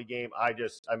Philly game. I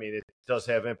mean, it does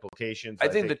have implications. I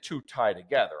think the two tie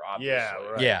together, obviously.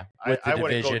 Yeah, right. yeah, with the I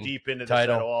wouldn't go division deep into this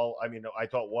title. at all. I mean, I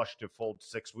thought Washington folded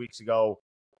 6 weeks ago.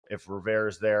 If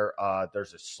Rivera's there,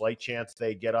 there's a slight chance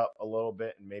they get up a little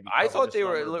bit and maybe. I cover thought this they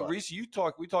were. number, but- Reese, we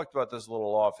talked about this a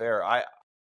little off air.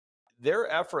 Their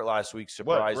effort last week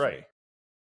surprised right. me.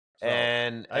 So,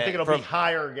 And I think it'll from- be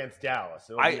higher against Dallas.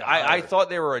 It'll be I higher. thought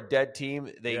they were a dead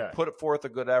team. They Yeah. put forth a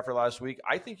good effort last week.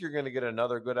 I think you're going to get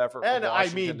another good effort And from I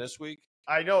Washington mean- this week.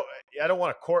 I know I don't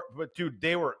want to court, but dude,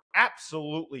 they were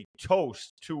absolutely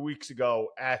toast 2 weeks ago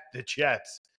at the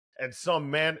Jets, and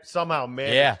somehow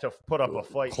managed to put up a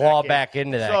fight, claw in that game. back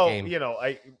into that So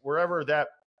game. wherever that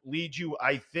leads you,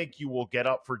 I think you will get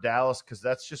up for Dallas because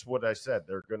that's just what I said.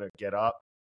 They're going to get up,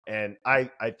 and I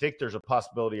think there's a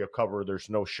possibility of cover. There's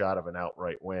no shot of an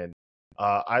outright win.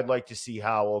 I'd like to see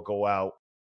Howell go out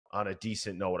on a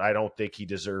decent note. I don't think he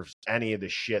deserves any of the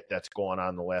shit that's going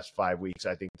on the last 5 weeks.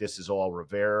 I think this is all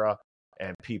Rivera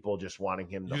and people just wanting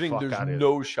him to You think fuck there's out of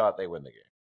no shot they win the game?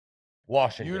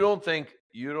 Washington. You don't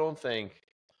think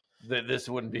that this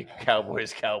wouldn't be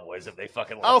Cowboys if they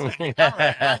fucking Oh, lost? all right.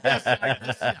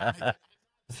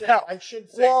 I should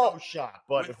say no shot,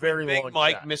 but a very Big long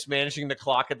Mike shot. mismanaging the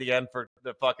clock at the end for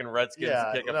the fucking Redskins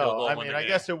to kick a field goal. I and win mean, the I game.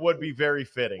 guess it would be very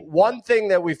fitting. One thing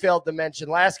that we failed to mention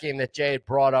last game that Jay had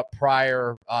brought up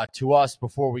prior to us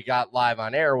before we got live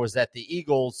on air was that the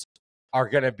Eagles are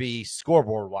going to be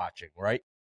scoreboard watching, right?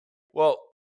 Well,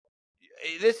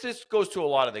 this goes to a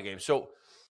lot of the games. So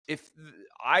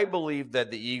I believe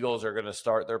that the Eagles are going to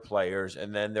start their players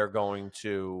and then they're going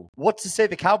to. What's to say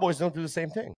the Cowboys don't do the same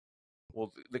thing?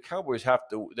 Well, the Cowboys have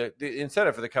to. The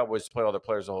incentive for the Cowboys to play all their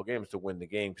players the whole game is to win the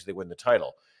game because they win the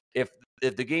title. If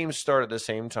the games start at the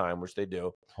same time, which they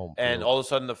do, and all of a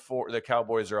sudden the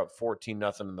Cowboys are up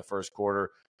 14-0 in the first quarter,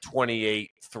 28-3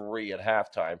 at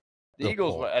halftime. The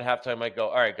Eagles at halftime might go,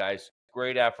 all right, guys,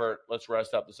 great effort. Let's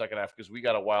rest up the second half because we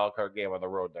got a wild card game on the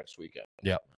road next weekend.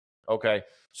 Yep. Okay.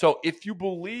 So if you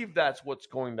believe that's what's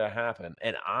going to happen,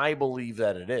 and I believe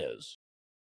that it is,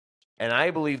 and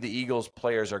I believe the Eagles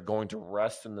players are going to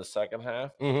rest in the second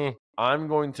half, Mm-hmm. I'm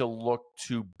going to look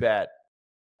to bet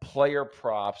player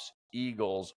props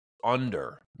Eagles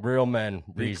under. Real men,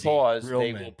 because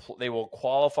Real men. they will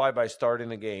qualify by starting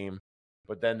the game,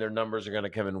 but then their numbers are going to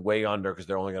come in way under because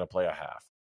they're only going to play a half.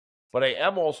 But I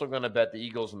am also going to bet the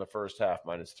Eagles in the first half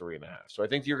 -3.5. So I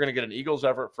think you're going to get an Eagles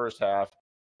effort first half.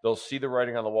 They'll see the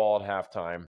writing on the wall at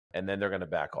halftime, and then they're going to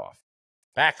back off.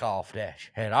 Back off,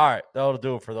 Dash. And all right, that'll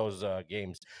do it for those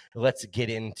games. Let's get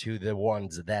into the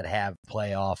ones that have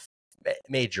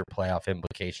major playoff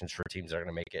implications for teams that are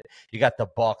going to make it. You got the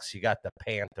Bucks, you got the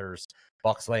Panthers.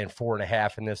 Bucks laying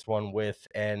 4.5 in this one with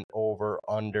an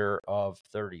over/under of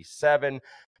 37.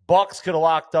 Bucks could have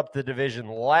locked up the division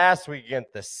last week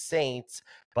against the Saints,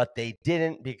 but they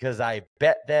didn't because I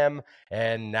bet them,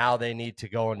 and now they need to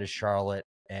go into Charlotte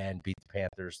and beat the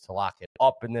Panthers to lock it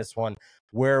up in this one.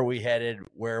 Where are we headed?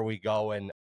 Where are we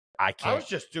going? I can't.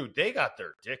 They got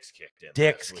their dicks kicked in.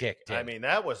 Dicks last week. kicked in. I mean,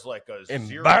 that was like a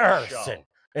Embarrassing.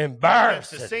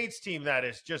 Embarrassing. The Saints team that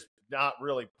is just not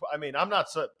really. I mean, I'm not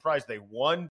surprised they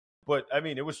won, but I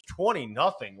mean, it was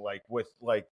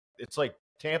 20-0. It's like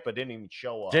Tampa didn't even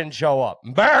show up. Didn't show up.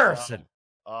 Embarrassing.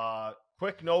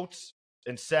 Quick notes,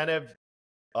 incentive,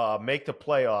 make the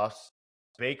playoffs.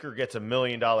 Baker gets $1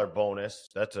 million bonus.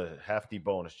 That's a hefty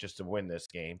bonus just to win this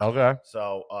game. Okay.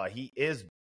 So he is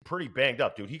pretty banged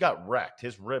up, dude. He got wrecked.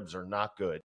 His ribs are not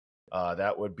good.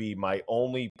 That would be my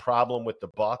only problem with the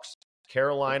Bucks.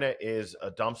 Carolina is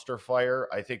a dumpster fire.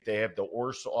 I think they have the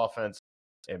worst offense,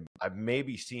 and I've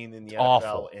maybe seen in the NFL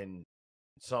Awful. in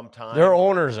some time. Their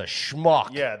owner's a schmuck.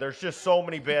 Yeah, there's just so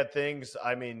many bad things.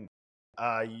 I mean,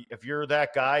 if you're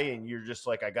that guy and you're just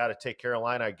like, I got to take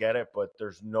Carolina, I get it, but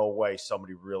there's no way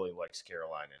somebody really likes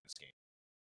Carolina in this game.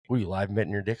 Were you live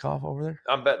betting your dick off over there?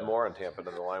 I'm betting more on Tampa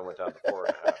than the line went down to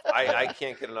 4.5. I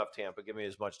can't get enough Tampa. Give me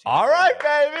as much Tampa. All right,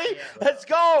 baby. Let's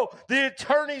go. The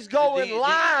attorney's going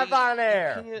live on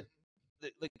air.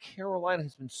 Carolina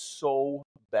has been so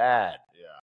bad. Yeah.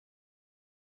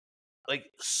 Like,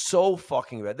 so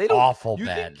fucking bad. They don't. Awful you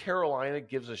bad. think Carolina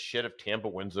gives a shit if Tampa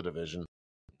wins the division?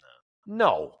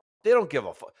 No. They don't give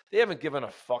a fuck. They haven't given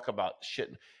a fuck about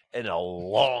shit in a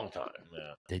long time.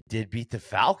 Yeah. They did beat the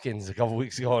Falcons a couple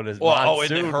weeks ago in his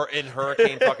in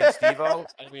Hurricane fucking Stevo?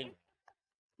 I mean,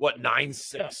 what,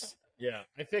 9-6? Yeah,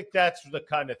 I think that's the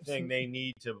kind of thing they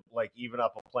need to, like, even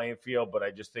up a playing field, but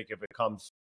I just think if it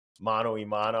comes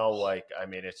mano-a-mano,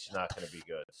 it's not going to be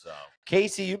good. So,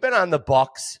 Casey, you've been on the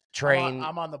Bucks train.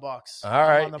 I'm on the Bucks. All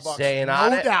right, I'm on the Bucks. staying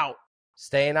on it. No doubt.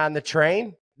 Staying on the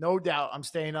train. No doubt. I'm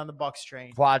staying on the Bucks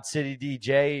train. Quad City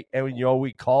DJ, and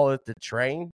we call it the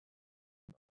train.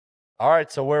 All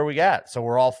right, so where we got? So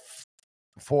we're all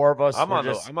four of us. I'm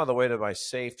on the way to my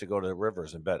safe to go to the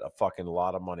Rivers and bet a fucking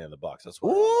lot of money on the Bucks. That's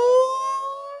what.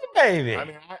 Ooh, baby. I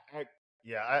mean,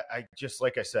 I just,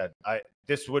 like I said,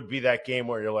 this would be that game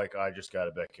where you're like, I just got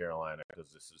to bet Carolina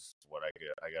because this is what I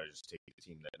get. I got to just take the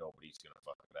team that nobody's going to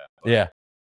fucking bet. But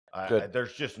yeah.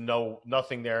 There's just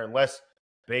nothing there unless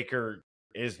Baker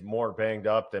is more banged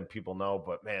up than people know.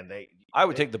 But man, I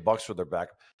would take the Bucks for their back.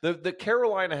 The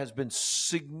Carolina has been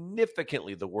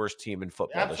significantly the worst team in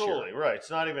football this year. Absolutely right. It's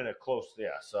not even a close. Yeah,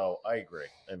 so I agree.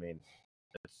 I mean,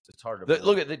 it's hard to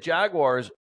look at the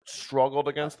Jaguars struggled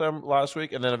against them last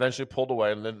week and then eventually pulled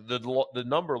away, and then the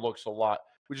number looks a lot,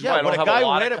 which is why I don't have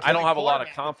a lot of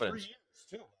confidence.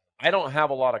 I don't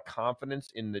have a lot of confidence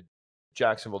in the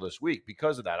Jacksonville this week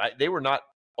because of that. They were not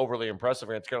overly impressive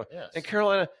against Carolina. Yes. And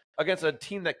Carolina, against a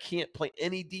team that can't play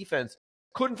any defense,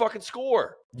 couldn't fucking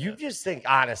score. You just think,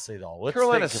 honestly, though, let's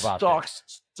Carolina think about stalks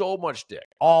this. so much dick.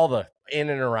 All the in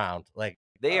and around. Like,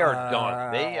 they are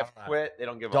done. They have quit. They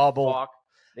don't give double. a fuck.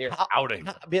 They're outing.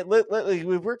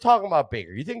 We're talking about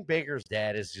Baker. You think Baker's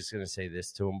dad is just going to say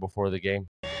this to him before the game?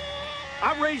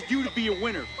 I raised you to be a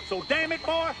winner, so damn it,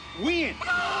 boy, win.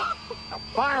 Now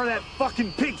fire that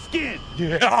fucking pigskin.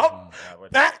 Yeah.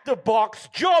 Back the Bucks.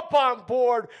 Jump on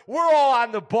board. We're all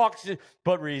on the Bucks,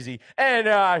 but Reezy. And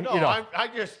I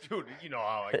just, dude, you know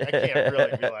how I can't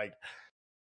really be like.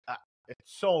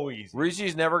 It's so easy.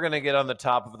 Reezy's never going to get on the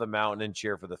top of the mountain and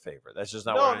cheer for the favorite. That's just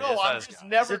not what it is. I'm just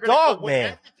never going to. Dog, man. man.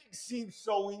 Everything seems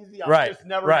so easy. I'm just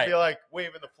never going to be like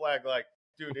waving the flag like,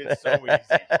 dude, it's so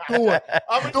easy. Do it.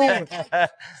 I'm going to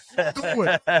do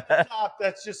it. Top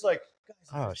that's just like, guys,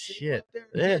 oh, shit.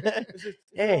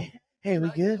 Hey, we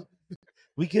good?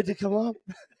 We good to come up?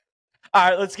 All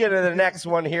right, let's get to the next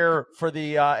one here for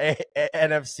the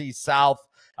NFC South.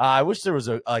 I wish there was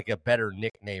a better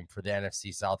nickname for the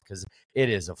NFC South because it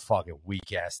is a fucking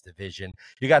weak ass division.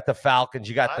 You got the Falcons,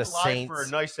 you got the Saints for a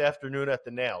nice afternoon at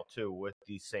the Nail too with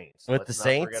the Saints. With Let's the not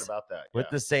Saints, forget about that. With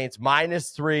the Saints,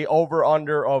 -3 over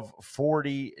under of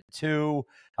 42.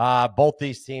 Both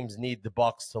these teams need the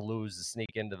Bucks to lose to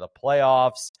sneak into the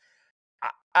playoffs.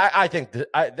 I think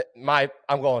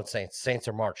I'm going Saints. Saints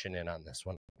are marching in on this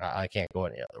one. I can't go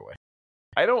any other way.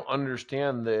 I don't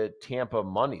understand the Tampa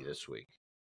money this week.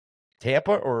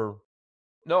 Tampa or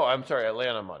no? I'm sorry,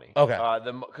 Atlanta money. Okay,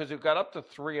 because it got up to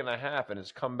 3.5 and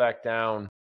it's come back down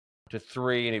to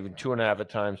 3 and even 2.5 at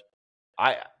times.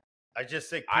 I just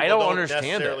think I don't understand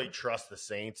necessarily trust the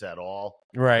Saints at all.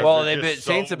 Right. Well,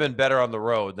 Saints have been better on the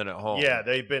road than at home. Yeah,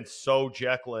 they've been so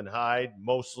Jekyll and Hyde,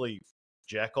 mostly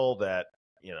Jekyll, that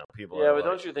people. Yeah, are but like,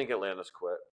 don't you think Atlanta's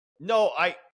quit? No,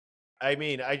 I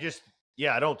mean, I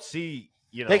don't see.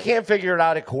 They can't figure it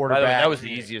out at quarterback. By the way, that was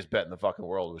the easiest bet in the fucking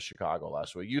world was Chicago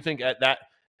last week. You think that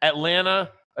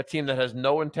Atlanta, a team that has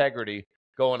no integrity,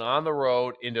 going on the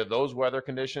road into those weather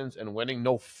conditions and winning?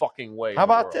 No fucking way. How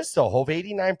about this though? Hove,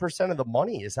 89% of the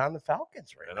money is on the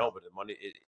Falcons right now. I know, but the money,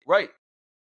 right?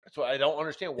 That's why I don't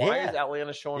understand. Why is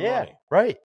Atlanta showing money?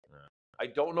 Right. I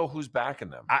don't know who's backing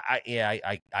them.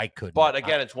 I could. But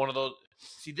again, it's one of those.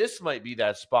 See, this might be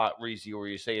that spot, Reese, where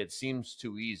you say it seems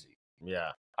too easy.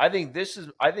 Yeah. I think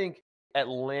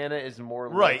Atlanta is more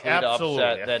right.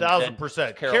 Absolutely, than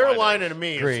 1,000%. Carolina to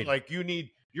me is like you're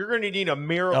going to need a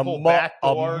miracle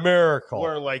backdoor, a miracle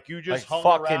where like you just like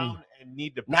hung around and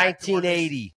need to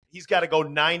 1980. He's got to go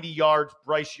 90 yards.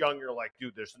 Bryce Young, you're like,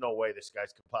 dude, there's no way this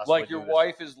guy's could possibly. Like your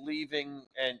wife is leaving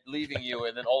you,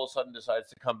 and then all of a sudden decides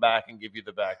to come back and give you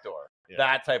the back door. Yeah.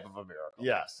 That type of a miracle.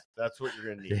 Yes, that's what you're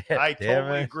going to need. I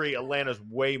totally agree. Atlanta's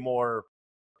way more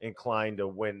inclined to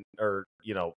win, or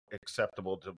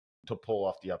acceptable to pull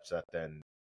off the upset than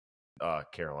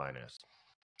Carolina is.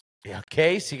 Yeah,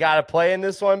 Case, you got to play in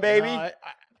this one, baby.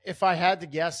 If I had to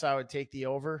guess, I would take the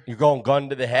over. You're going gun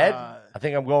to the head? I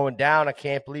think I'm going down. I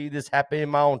can't believe this happened in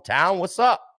my own town. What's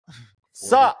up?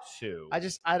 What's up?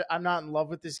 I'm not in love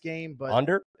with this game, but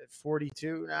under at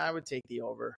 42, I would take the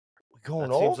over. We're going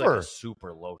that over. Seems like a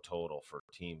super low total for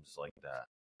teams like that.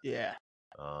 Yeah.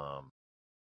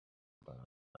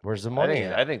 Where's the money?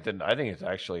 I think it's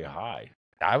actually high.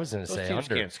 I was going to say teams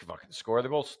under. Can't fucking score. They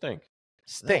both stink.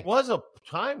 There was a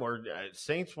time where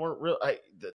Saints weren't real.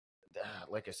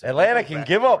 Like I said, Atlanta can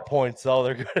give up points, though.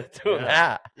 They're good at doing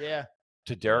that. Yeah.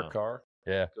 To Derek Carr?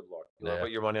 Yeah. Good luck. You want to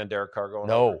put your money on Derek Carr going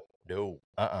No. over?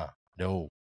 No.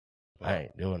 I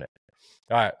ain't doing it.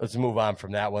 All right, let's move on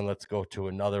from that one. Let's go to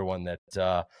another one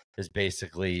that is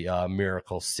basically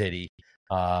Miracle City.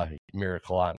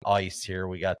 Miracle on Ice here.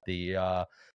 We got the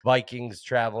Vikings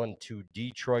traveling to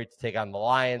Detroit to take on the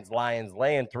Lions. Lions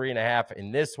laying 3.5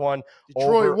 in this one.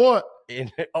 Detroit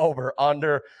over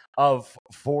under of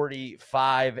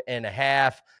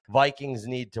 45.5. Vikings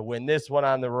need to win this one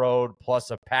on the road, plus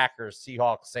a Packers,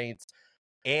 Seahawks, Saints,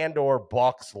 and or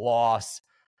Bucks loss.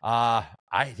 I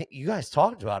think you guys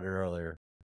talked about it earlier.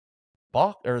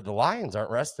 The Lions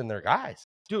aren't resting their guys.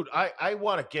 Dude, I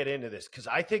want to get into this because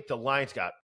I think the Lions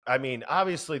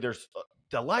obviously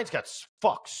the Lions got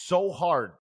fucked so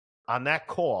hard on that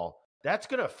call. That's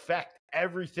going to affect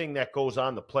everything that goes on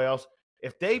in the playoffs.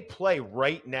 If they play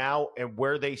right now and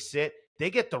where they sit,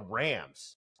 they get the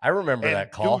Rams. I remember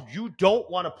that call. Dude, you don't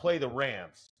want to play the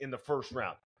Rams in the first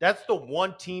round. That's the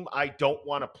one team I don't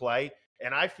want to play,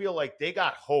 and I feel like they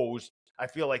got hosed. I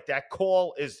feel like that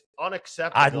call is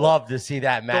unacceptable. I'd love to see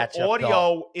that matchup. The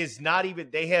audio is not even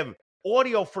 – they have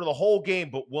audio for the whole game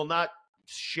but will not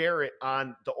share it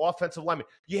on the offensive lineman.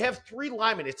 You have 3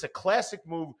 linemen. It's a classic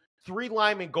move. 3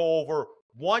 linemen go over.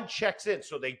 1 checks in,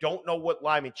 so they don't know what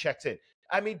lineman checks in.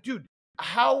 I mean, dude,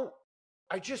 how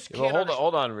 – I just can't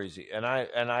hold on, Reezy. And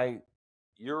I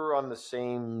you're on the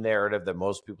same narrative that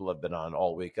most people have been on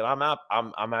all week. And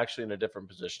I'm actually in a different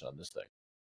position on this thing.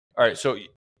 All right, so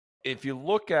if you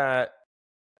look at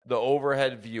the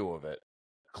overhead view of it,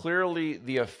 clearly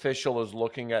the official is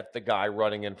looking at the guy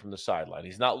running in from the sideline.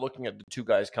 He's not looking at the 2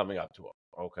 guys coming up to him.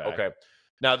 Okay.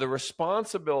 Now, the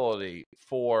responsibility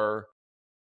for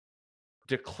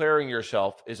declaring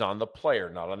yourself is on the player,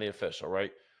 not on the official,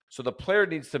 right? So the player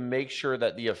needs to make sure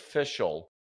that the official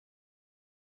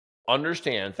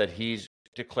understands that he's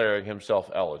declaring himself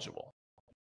eligible.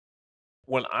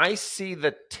 When I see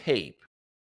the tape,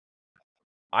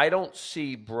 I don't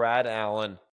see Brad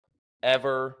Allen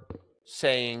ever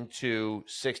saying to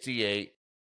 68,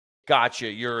 gotcha,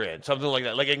 you're in. Something like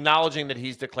that. Like acknowledging that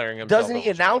he's declaring himself. Doesn't he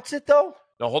announce it, though?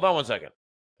 No, hold on one second.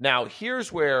 Now,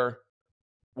 here's where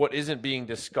what isn't being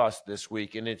discussed this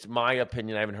week, and it's my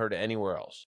opinion, I haven't heard it anywhere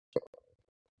else.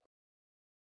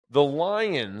 The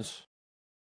Lions'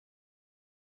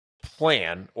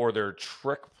 plan or their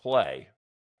trick play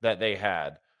that they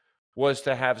had was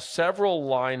to have several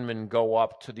linemen go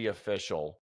up to the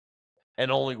official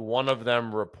and only one of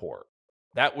them report.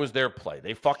 That was their play.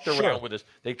 They fucked around with this.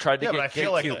 They tried to Yeah, get but I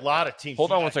feel like a lot of teams.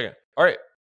 Hold on 1 second. All right.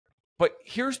 But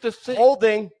here's the thing.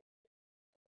 Holding.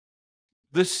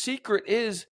 The secret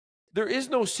is there is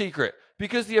no secret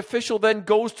because the official then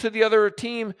goes to the other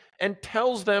team and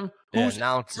tells them who's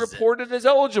reported as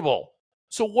eligible.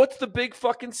 So what's the big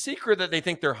fucking secret that they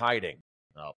think they're hiding?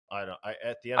 No, I don't.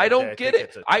 At the end, I of the don't day, get think it.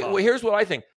 it's a tough- Here's what I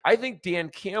think. I think Dan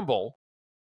Campbell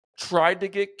tried to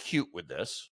get cute with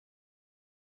this,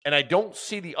 and I don't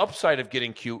see the upside of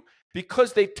getting cute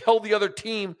because they tell the other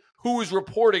team who is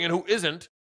reporting and who isn't.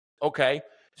 Okay,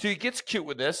 so he gets cute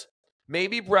with this.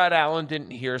 Maybe Brad Allen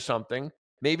didn't hear something.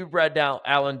 Maybe Brad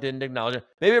Allen didn't acknowledge it.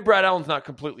 Maybe Brad Allen's not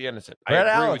completely innocent. Brad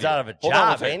Allen's out of a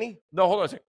job, ain't he? No, hold on a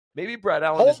second. Maybe Brad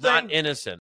Allen is not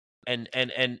innocent and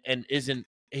isn't.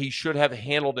 He should have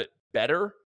handled it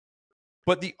better.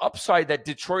 But the upside that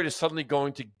Detroit is suddenly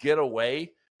going to get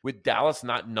away with Dallas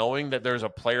not knowing that there's a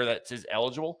player that is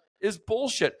eligible is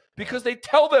bullshit because they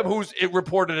tell them who's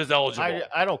reported as eligible.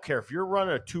 I don't care. If you're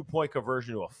running a 2-point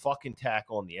conversion to a fucking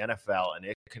tackle in the NFL and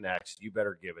it connects, you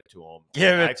better give it to him.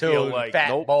 Give it to him, like, fat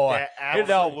boy. You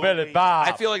know, Billy Bob.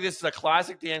 I feel like this is a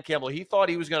classic Dan Campbell. He thought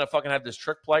he was going to fucking have this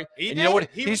trick play. You know what?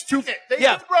 He's too. They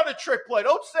didn't run a trick play.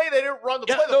 Don't say they didn't run the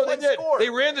play. The play they did. scored. They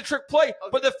ran the trick play,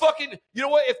 but the fucking, you know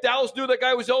what? If Dallas knew that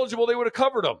guy was eligible, they would have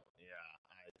covered him. Yeah,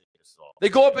 I think it's all. They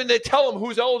go up and they tell him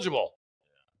who's eligible.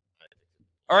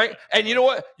 All right, and you know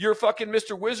what? Your fucking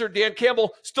Mr. Wizard, Dan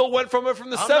Campbell, still went from the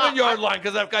 7-yard line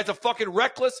because that guy's a fucking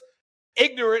reckless,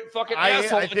 ignorant fucking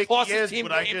asshole and cost his team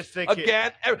games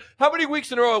again. How many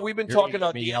weeks in a row have we been talking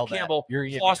about Dan Campbell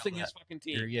costing his fucking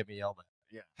team? You're getting me yelled at.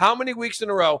 Yeah. How many weeks in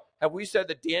a row have we said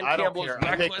that Dan Campbell is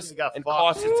reckless and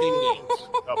cost his team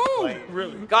games?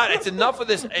 Really? God, it's enough of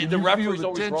this. The referee's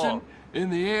always wrong. In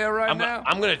the air right now.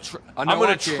 I'm gonna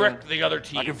trick the other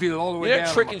team. I can feel it all the way You're down.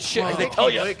 not tricking shit. I They tell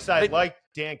you. I like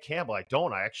Dan Campbell. I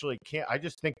don't. I actually can't. I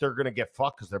just think they're going to get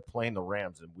fucked because they're playing the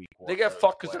Rams in week 1. They get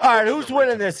fucked because. All right, who's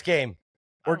winning this game?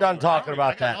 We're done talking about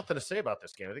I got that. nothing to say about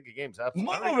this game. I think the game's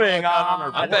absolutely. Moving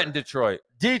on. I'm betting Detroit.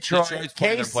 Detroit.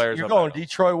 Case, players you're going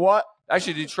Detroit what?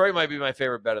 Actually, Detroit might be my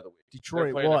favorite bet of the week.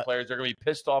 Detroit playing what? The players. They're going to be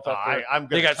pissed off after I'm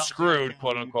they got tell screwed, you,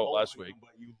 quote unquote, last week. But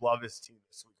you love this team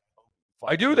this week.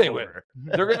 I do. They win.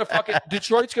 They're going to fucking.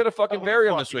 Detroit's going to fucking bury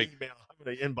them this week. I'm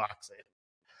going to inbox it.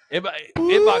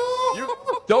 Inbox.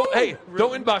 Don't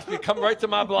inbox me. Come right to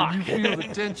my block. You feel the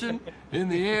tension in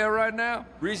the air right now?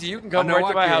 Reezy, you can come right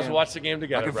to my house and watch the game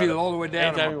together. I can feel it all the way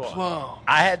down Anytime in you my want. plum.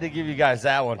 I had to give you guys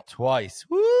that one twice.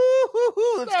 Woo!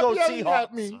 Let's go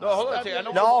Seahawks. No, hold on a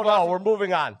second. No, we're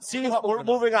moving on. We're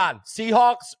moving on.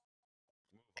 Seahawks,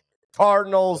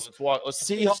 Cardinals. Let's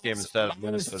see this game instead of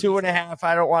Minnesota. -2.5.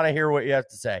 I don't want to hear what you have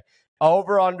to say.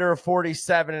 Over under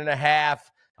 47.5.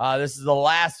 This is the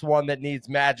last one that needs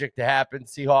magic to happen.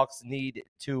 Seahawks need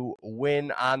to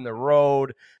win on the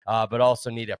road, but also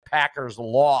need a Packers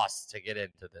loss to get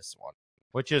into this one.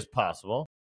 Which is possible.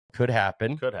 Could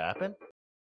happen. Could happen.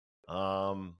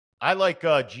 I like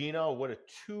Gino. What a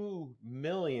 $2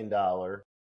 million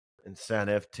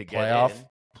incentive to get in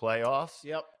playoffs.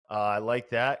 Yep. I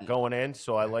like that going in.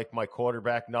 So I like my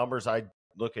quarterback numbers. I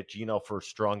look at Gino for a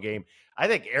strong game. I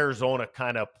think Arizona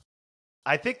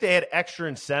I think they had extra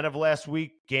incentive last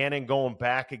week. Gannon going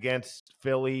back against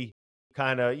Philly,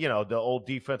 kind of, the old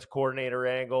defense coordinator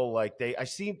angle. Like they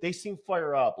seem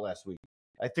fire up last week.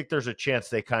 I think there's a chance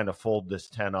they kind of fold this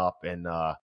 10 up, and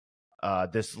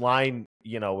this line,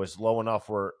 is low enough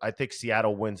where I think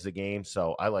Seattle wins the game.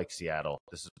 So I like Seattle.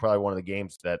 This is probably one of the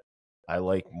games that I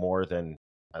like more than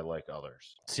I like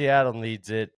others. Seattle needs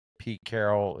it. Pete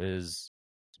Carroll is,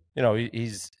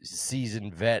 he's a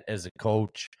seasoned vet as a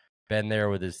coach, been there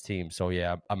with his team. So,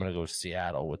 yeah, I'm going to go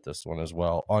Seattle with this one as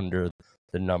well, under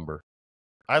the number.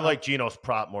 I like Gino's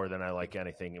prop more than I like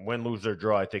anything. And win, lose, or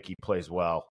draw, I think he plays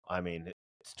well. I mean,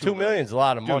 it's $2 million is a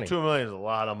lot of money. $2 million is a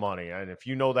lot of money. And if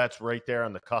that's right there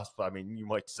on the cusp, I mean, you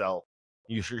might sell.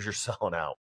 You're selling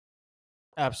out.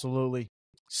 Absolutely.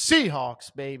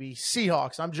 Seahawks, baby.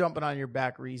 Seahawks. I'm jumping on your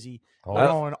back, Reezy. Oh. We're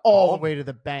going all the way to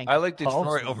the bank. I like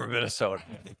Detroit over Minnesota.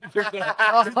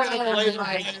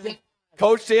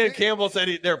 Coach Dan Campbell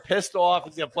said they're pissed off.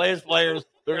 He's going to play his players.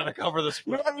 They're going to cover the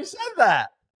spread. You said that.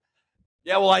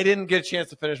 Yeah, well, I didn't get a chance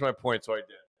to finish my point, so I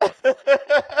did.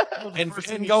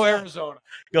 and go Arizona.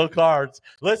 Go Cards.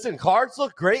 Listen, Cards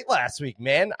looked great last week,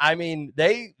 man. I mean,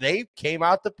 they came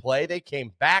out to play. They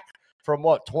came back from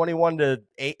 21-6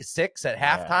 at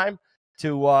halftime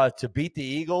to beat the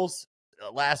Eagles.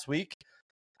 last week.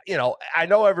 I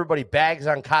know everybody bags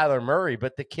on Kyler Murray,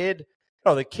 but the kid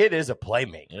is a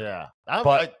playmaker. Yeah.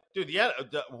 Dude,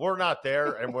 we're not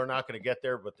there, and we're not going to get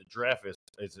there, but the draft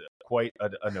is quite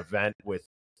an event with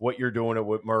what you're doing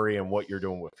with Murray and what you're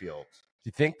doing with Fields. Do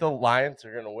you think the Lions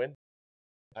are going to win?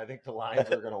 I think the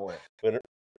Lions are going to win.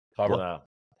 Cover.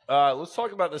 Let's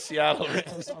talk about the Seattle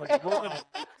Rams.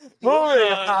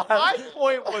 My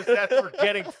point was that we're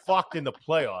getting fucked in the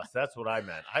playoffs. That's what I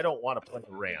meant. I don't want to play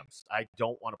the Rams. I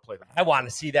don't want to play the Rams. I want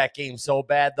to see that game so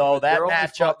bad, though. That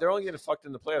matchup. They're only getting fucked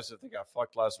in the playoffs if they got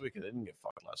fucked last week, and they didn't get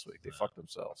fucked last week. They fucked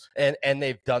themselves. And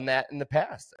they've done that in the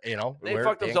past. They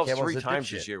fucked themselves 3 times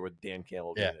this year with Dan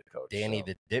Campbell being the coach. Danny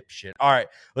the dipshit. All right,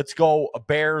 let's go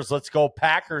Bears. Let's go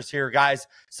Packers here, guys.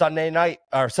 Sunday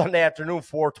afternoon,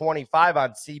 4:25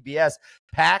 on CBS.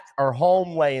 Pack are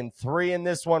home laying 3 in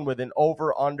this one with an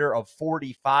over-under of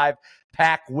 45.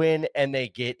 Pack win and they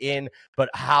get in. But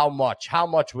how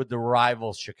much would the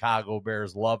rivals Chicago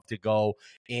Bears love to go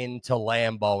into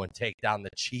Lambeau and take down the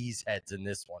Cheeseheads in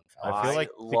this one? I feel like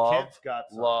the kids got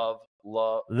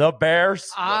the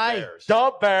Bears.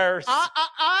 The Bears.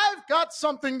 I've got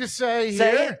something to say here.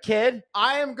 Say it, kid.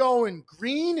 I am going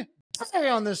Green Bay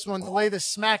on this one to lay the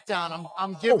smackdown.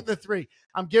 I'm giving the 3.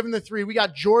 I'm giving the 3. We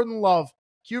got Jordan Love,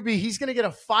 QB. He's going to get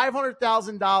a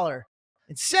 $500,000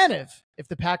 incentive if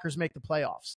the Packers make the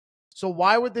playoffs. So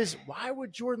why would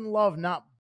Jordan Love not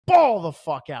ball the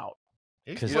fuck out?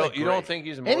 Because you don't think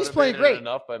he's motivated playing great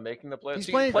enough by making the playoffs?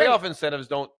 He's playing playoff great. incentives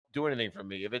don't do anything for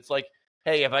me. If it's like,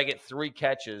 hey, if I get 3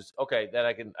 catches, okay, then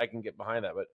I can get behind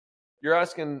that. But you're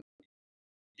asking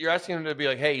him to be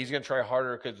like, hey, he's going to try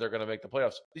harder because they're going to make the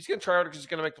playoffs. He's going to try harder because he's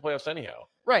going to make the playoffs anyhow.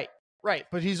 Right.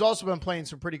 But he's also been playing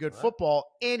some pretty good football,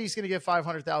 and he's going to get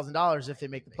 $500,000 if they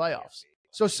make the playoffs.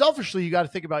 So selfishly, you got to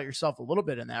think about yourself a little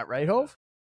bit in that, right, Hov?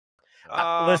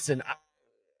 Listen,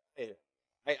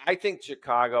 I think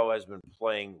Chicago has been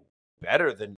playing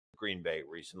better than Green Bay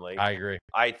recently. I agree.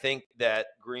 I think that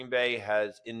Green Bay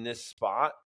has, in this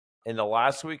spot, in the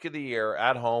last week of the year,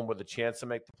 at home with a chance to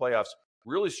make the playoffs,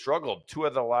 really struggled 2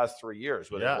 of the last 3 years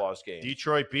with they've lost games.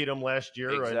 Detroit beat them last year.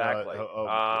 Exactly.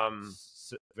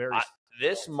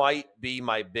 This might be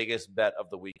my biggest bet of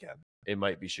the weekend. It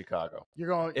might be Chicago.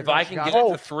 If I can get it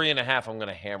to 3.5, I'm going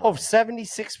to hammer.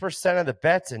 76% of the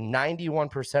bets and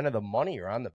 91% of the money are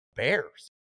on the Bears.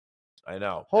 I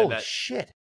know. Holy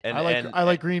shit! And I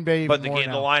like Green Bay, but the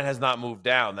line has not moved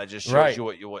down. That just shows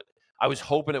you what. I was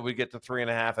hoping it would get to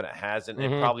 3.5, and it hasn't. It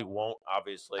probably won't.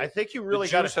 Obviously, I think you really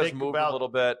got to think about a little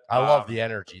bit. I love the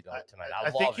energy though tonight.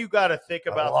 I think you got to think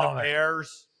about the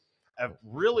Bears.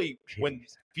 Really, when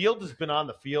Fields has been on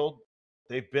the field,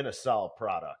 they've been a solid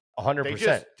product. 100%. They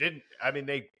just didn't. I mean,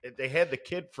 they had the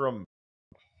kid from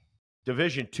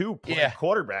Division II playing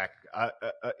quarterback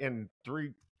in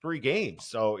three games.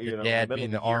 So dad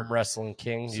being the arm wrestling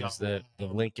king, he's the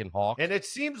Lincoln Hawk, and it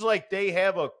seems like they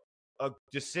have a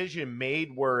decision made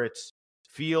where it's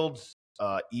Fields,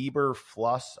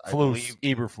 Eberflus, I believe.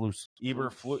 Eberflus,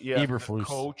 the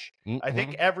coach. I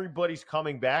think everybody's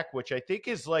coming back, which I think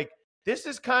is like, this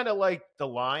is kind of like the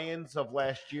Lions of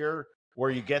last year, where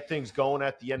you get things going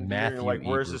at the end of the year. You're like,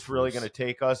 where is this really going to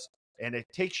take us? And it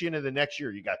takes you into the next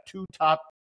year. You got 2 top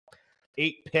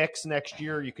 8 picks next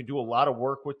year. You can do a lot of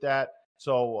work with that.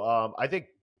 So I think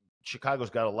Chicago's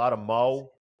got a lot of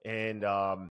mo, and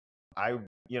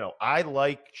I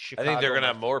like Chicago. I think they're going to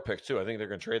have more picks too. I think they're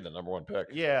going to trade the number 1 pick.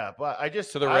 Yeah, but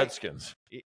to the Redskins.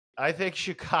 I think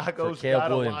Chicago's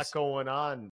got a lot going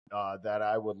on that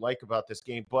I would like about this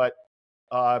game, but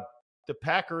the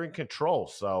Pack are in control.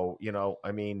 So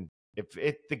I mean,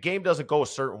 if the game doesn't go a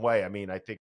certain way, I mean, I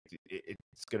think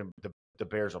it's going to the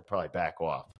Bears will probably back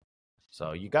off.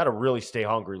 So you got to really stay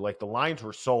hungry. Like the Lions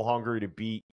were so hungry to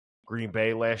beat Green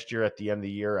Bay last year at the end of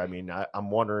the year. I mean, I'm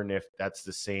wondering if that's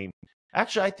the same.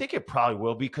 Actually, I think it probably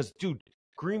will because, dude,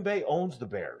 Green Bay owns the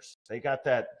Bears. They got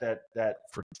that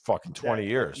for fucking 20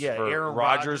 years. Yeah, for Aaron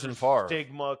Rodgers and Favre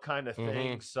stigma kind of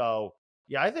thing. So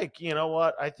yeah, I think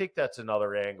I think that's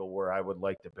another angle where I would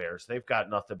like the Bears. They've got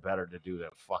nothing better to do than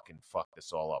fucking fuck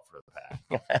this all up for the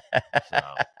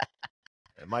Pack.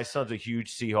 And my son's a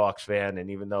huge Seahawks fan,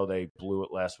 and even though they blew it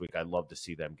last week, I'd love to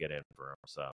see them get in for him.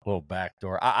 So little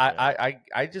backdoor. I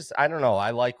don't know.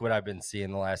 I like what I've been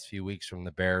seeing the last few weeks from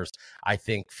the Bears. I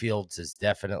think Fields is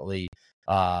definitely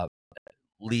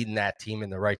leading that team in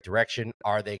the right direction.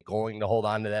 Are they going to hold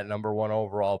on to that number 1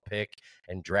 overall pick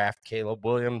and draft Caleb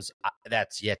Williams?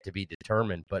 That's yet to be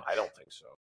determined. But I don't think so.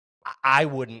 I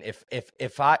wouldn't.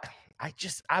 If I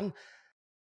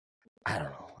don't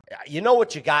know. you know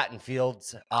what you got in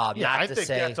Fields. Yeah, not I to think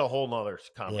say, that's a whole nother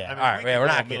comment. Yeah. I mean, All right, we we're could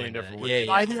not go a getting million into different that. ways.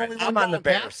 Yeah. Am I the only one I'm on the going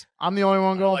Pack? Bears. I'm the only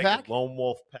one I going like Pack. it. Lone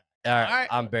Wolf Pack. All right, All right.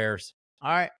 I'm Bears.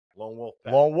 All right. Lone Wolf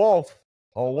Pack. Lone Wolf.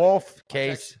 Lone Wolf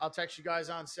case. I'll text you guys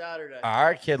on Saturday. All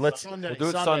right, kid. Let's Sunday.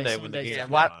 We'll do it Sunday when the game's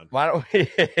Sunday. on. why don't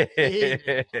we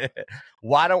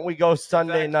why don't we go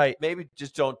Sunday night? Maybe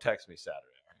just don't text me Saturday.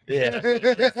 Yeah.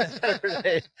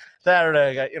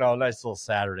 Saturday, I got a nice little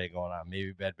Saturday going on.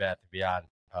 Maybe Bed Bath & Beyond.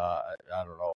 I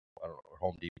don't know.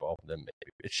 Home Depot. Then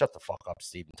maybe shut the fuck up,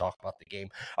 Steve, and talk about the game.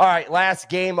 All right, last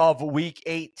game of Week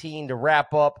 18 to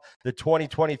wrap up the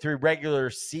 2023 regular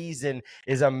season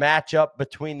is a matchup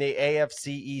between the AFC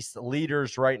East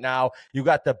leaders right now. You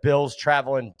got the Bills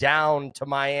traveling down to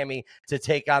Miami to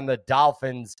take on the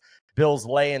Dolphins. Bills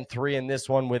laying 3 in this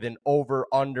one with an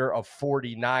over-under of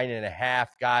 49.5,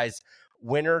 guys.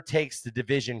 Winner takes the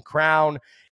division crown.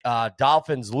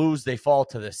 Dolphins lose, they fall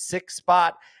to the 6th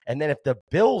spot. And then if the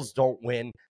Bills don't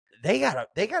win, they got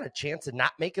a chance of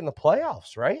not making the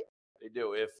playoffs, right? They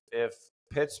do. If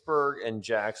Pittsburgh and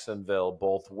Jacksonville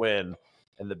both win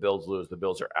and the Bills lose, the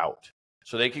Bills are out.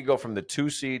 So they could go from the 2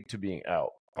 seed to being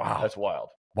out. Wow. That's wild.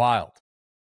 Wild.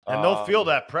 And they'll feel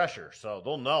that pressure, so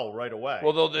they'll know right away.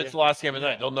 Well, it's the last game of the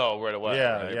night. They'll know right away.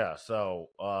 Yeah, right? yeah. So,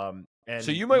 and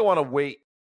So you might want to wait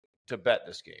to bet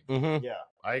this game. Mm-hmm. yeah,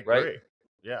 I agree. Right?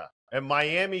 Yeah, and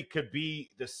Miami could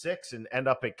be the 6 and end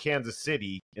up at Kansas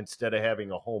City instead of having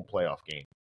a home playoff game.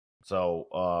 So,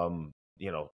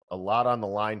 a lot on the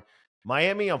line.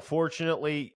 Miami,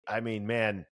 unfortunately, I mean,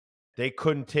 man, they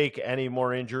couldn't take any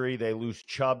more injury. They lose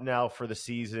Chubb now for the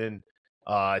season.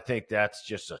 I think that's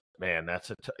just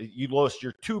you lost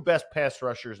your 2 best pass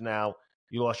rushers now.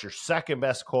 You lost your 2nd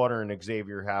best corner in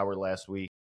Xavier Howard last week.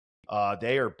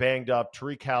 They are banged up.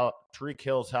 Tariq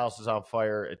Hill's house is on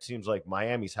fire. It seems like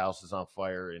Miami's house is on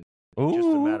fire in just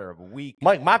a matter of a week.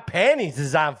 Mike, my panties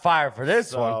is on fire for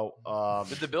this one.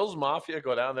 Did the Bills Mafia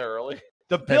go down there early?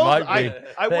 The They Bills, might be.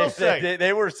 I will say,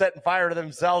 they were setting fire to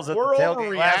themselves at the we're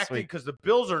tailgate last overreacting week. because the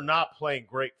Bills are not playing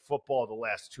great football the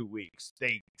last 2 weeks.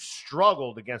 They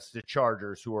struggled against the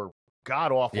Chargers, who are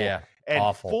god awful. Yeah, and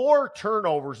awful. 4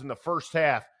 turnovers in the first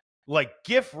half, like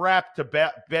gift wrap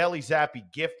to Bailey Zappi,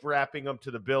 gift wrapping them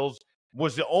to the Bills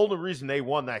was the only reason they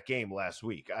won that game last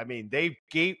week. I mean, they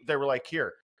were like,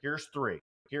 here's 3,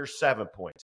 here's 7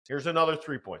 points, here's another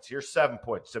 3 points, here's 7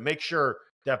 points to make sure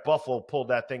that Buffalo pulled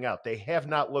that thing out. They have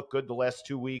not looked good the last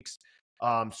 2 weeks.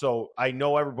 So I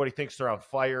know everybody thinks they're on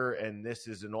fire and this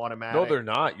is an automatic. No, they're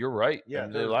not. You're right. Yeah,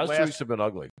 the last 2 weeks have been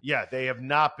ugly. Yeah, they have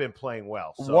not been playing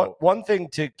well. So One thing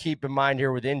to keep in mind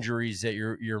here with injuries that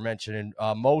you're mentioning,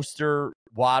 Mostert,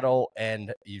 Waddle,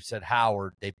 and you said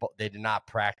Howard, they did not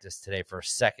practice today for a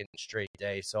 2nd straight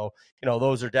day. So,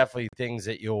 those are definitely things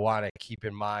that you'll want to keep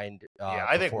in mind. yeah,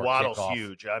 I think before Waddle's kickoff.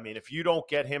 huge. I mean, if you don't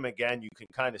get him again, you can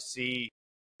kind of see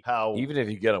how Even if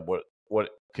you get him, what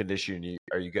condition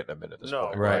are you getting him in at this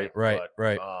point? Right. But,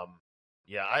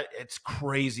 yeah, it's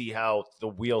crazy how the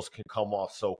wheels can come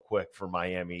off so quick for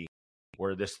Miami,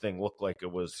 where this thing looked like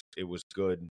it was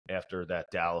good after that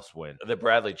Dallas win. The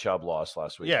Bradley Chubb loss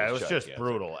last week. Yeah, it was gigantic. just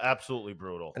brutal, absolutely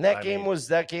brutal. And that I game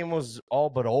mean, was all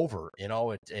but over.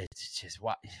 It's just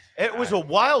it was a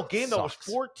wild game that was Sucks.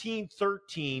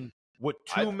 14-13 with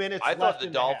 2 minutes I left thought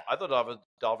in the half. I thought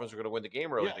Dolphins were going to win the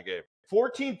game early in the game.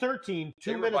 14-13, 2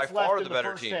 They were minutes by far left the in the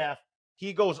better first team. half.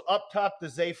 He goes up top to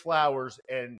Zay Flowers,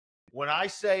 and when I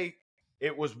say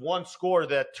it was one score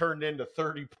that turned into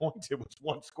 30 points, it was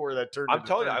one score that turned I'm into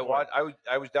telling you, 30 points.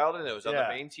 I was dialed in. It was on Yeah.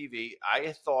 the main TV.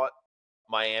 I thought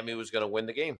Miami was going to win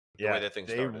the game. The way that thing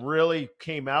they started. really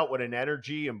came out with an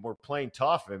energy and were playing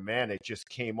tough, and man, it just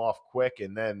came off quick.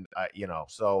 And then, That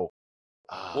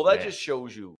just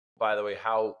shows you, by the way,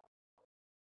 how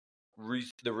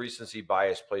the recency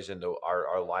bias plays into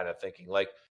our line of thinking. Like,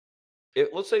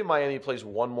 let's say Miami plays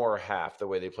one more half the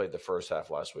way they played the first half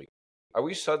last week. Are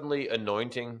we suddenly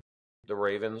anointing the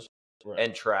Ravens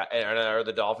and are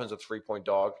the Dolphins a 3-point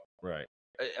dog? right.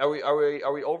 Are we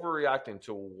overreacting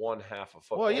to one half of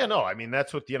football? Well, yeah, no, I mean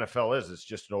that's what the NFL is. It's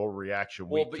just an overreaction.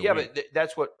 Well, Week but to yeah, week. but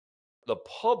that's what the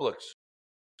public's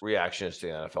reaction is to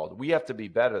the NFL. We have to be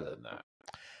better than that.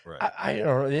 Right. I don't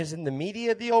know. Isn't the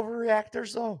media the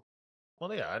overreactors though?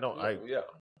 Well, yeah, I don't. Yeah, of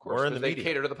course. We're in the they media.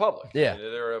 cater to the public. Yeah.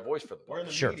 They're a voice for the public. We're in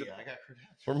the Sure. media. I got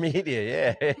credentials. For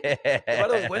media, yeah. By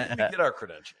the way, when did we get our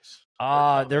credentials?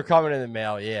 They're coming in the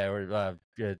mail. Yeah, we're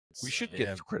good. We should Yeah,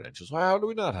 get credentials. How do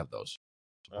we not have those?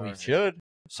 we should.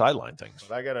 Sideline things.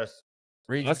 But I gotta.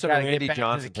 Regis That's a gotta Randy get back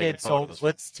Johnson to the kids. taking So photos.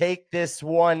 let's take this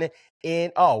one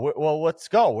in. Oh, well, let's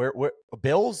go. We're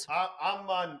Bills.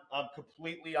 I'm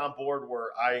completely on board. Where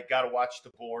I gotta watch the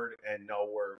board and know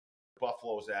where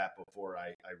Buffalo's at before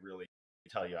I really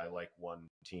tell you I like one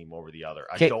team over the other.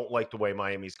 I Okay. don't like the way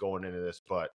Miami's going into this,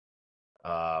 but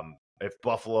if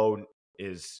Buffalo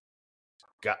is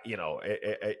got,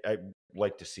 I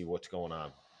like to see what's going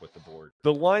on with the board.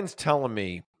 The line's telling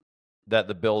me that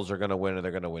the Bills are going to win and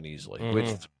they're going to win easily, which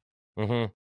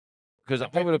because I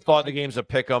would have thought the game's a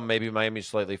pick 'em. Maybe Miami's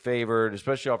slightly favored,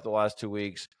 especially off the last 2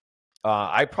 weeks.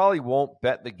 I probably won't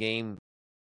bet the game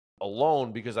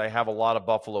alone because I have a lot of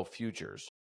Buffalo futures.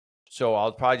 So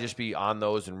I'll probably just be on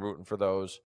those and rooting for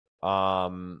those.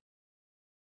 But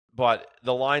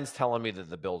the line's telling me that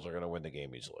the Bills are going to win the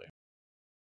game easily.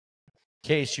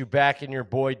 Case, you backing your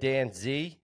boy Dan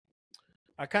Z?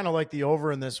 I kind of like the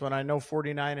over in this one. I know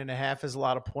 49.5 is a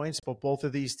lot of points, but both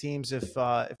of these teams, if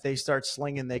they start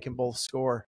slinging, they can both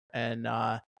score. And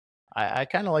I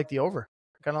kind of like the over.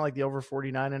 I kind of like the over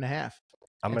 49.5.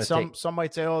 Some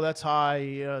might say, "Oh, that's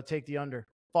high. Take the under."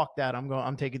 Fuck that.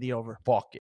 I'm taking the over.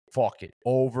 Fuck it.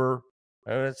 Over.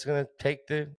 It's gonna take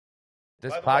this By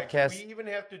the podcast. way, do we even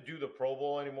have to do the Pro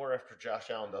Bowl anymore after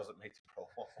Josh Allen doesn't make the Pro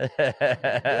Bowl?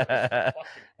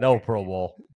 No Pro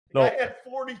Bowl. The No guy had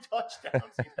 40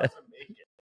 touchdowns. He doesn't make it.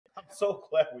 I'm so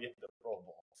glad we have the Pro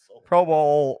Bowl. Pro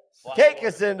Bowl. Take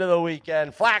us into the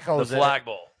weekend. Flacco's The Flag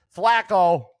Bowl.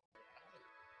 Flacco.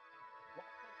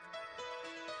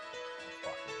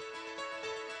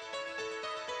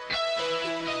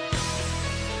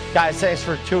 Guys, thanks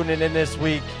for tuning in this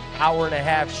week. Hour and a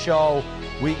half show.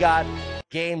 We got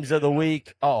games of the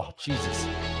week. Oh, Jesus.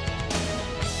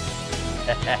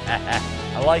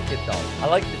 I like it, though. I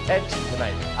like the tension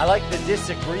tonight. I like the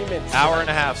disagreements. Hour and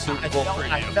a half, Super Bowl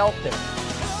preview. I felt it.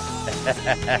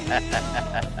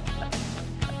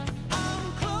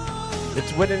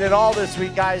 It's winning it all this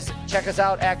week, guys. Check us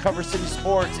out at Cover City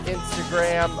Sports,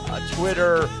 Instagram,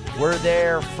 Twitter. We're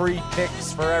there. Free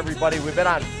picks for everybody. We've been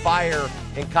on fire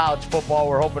in college football.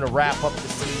 We're hoping to wrap up the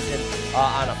season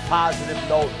on a positive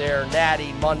note there.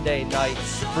 Natty Monday night.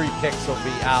 Free picks will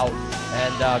be out.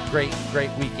 And great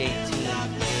week 18 in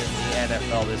the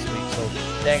NFL this week. So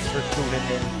thanks for tuning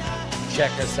in.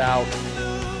 Check us out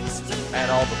at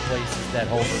all the places that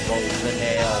Hover goes. The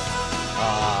Nail.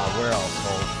 Where else,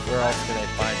 Hover? Where else can I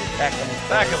find it?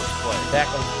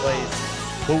 Beckham's Place.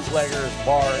 Bootleggers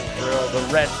Bar and Grill. The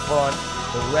Red Front.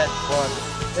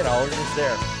 You know, we're just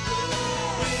there.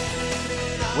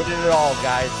 Winning it all,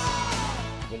 guys.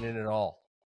 Winning it all.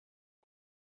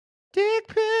 Dick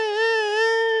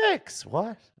pics.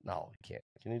 What? No, we can't.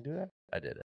 Can you do that? I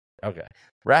did it. Okay.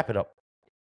 Wrap it up.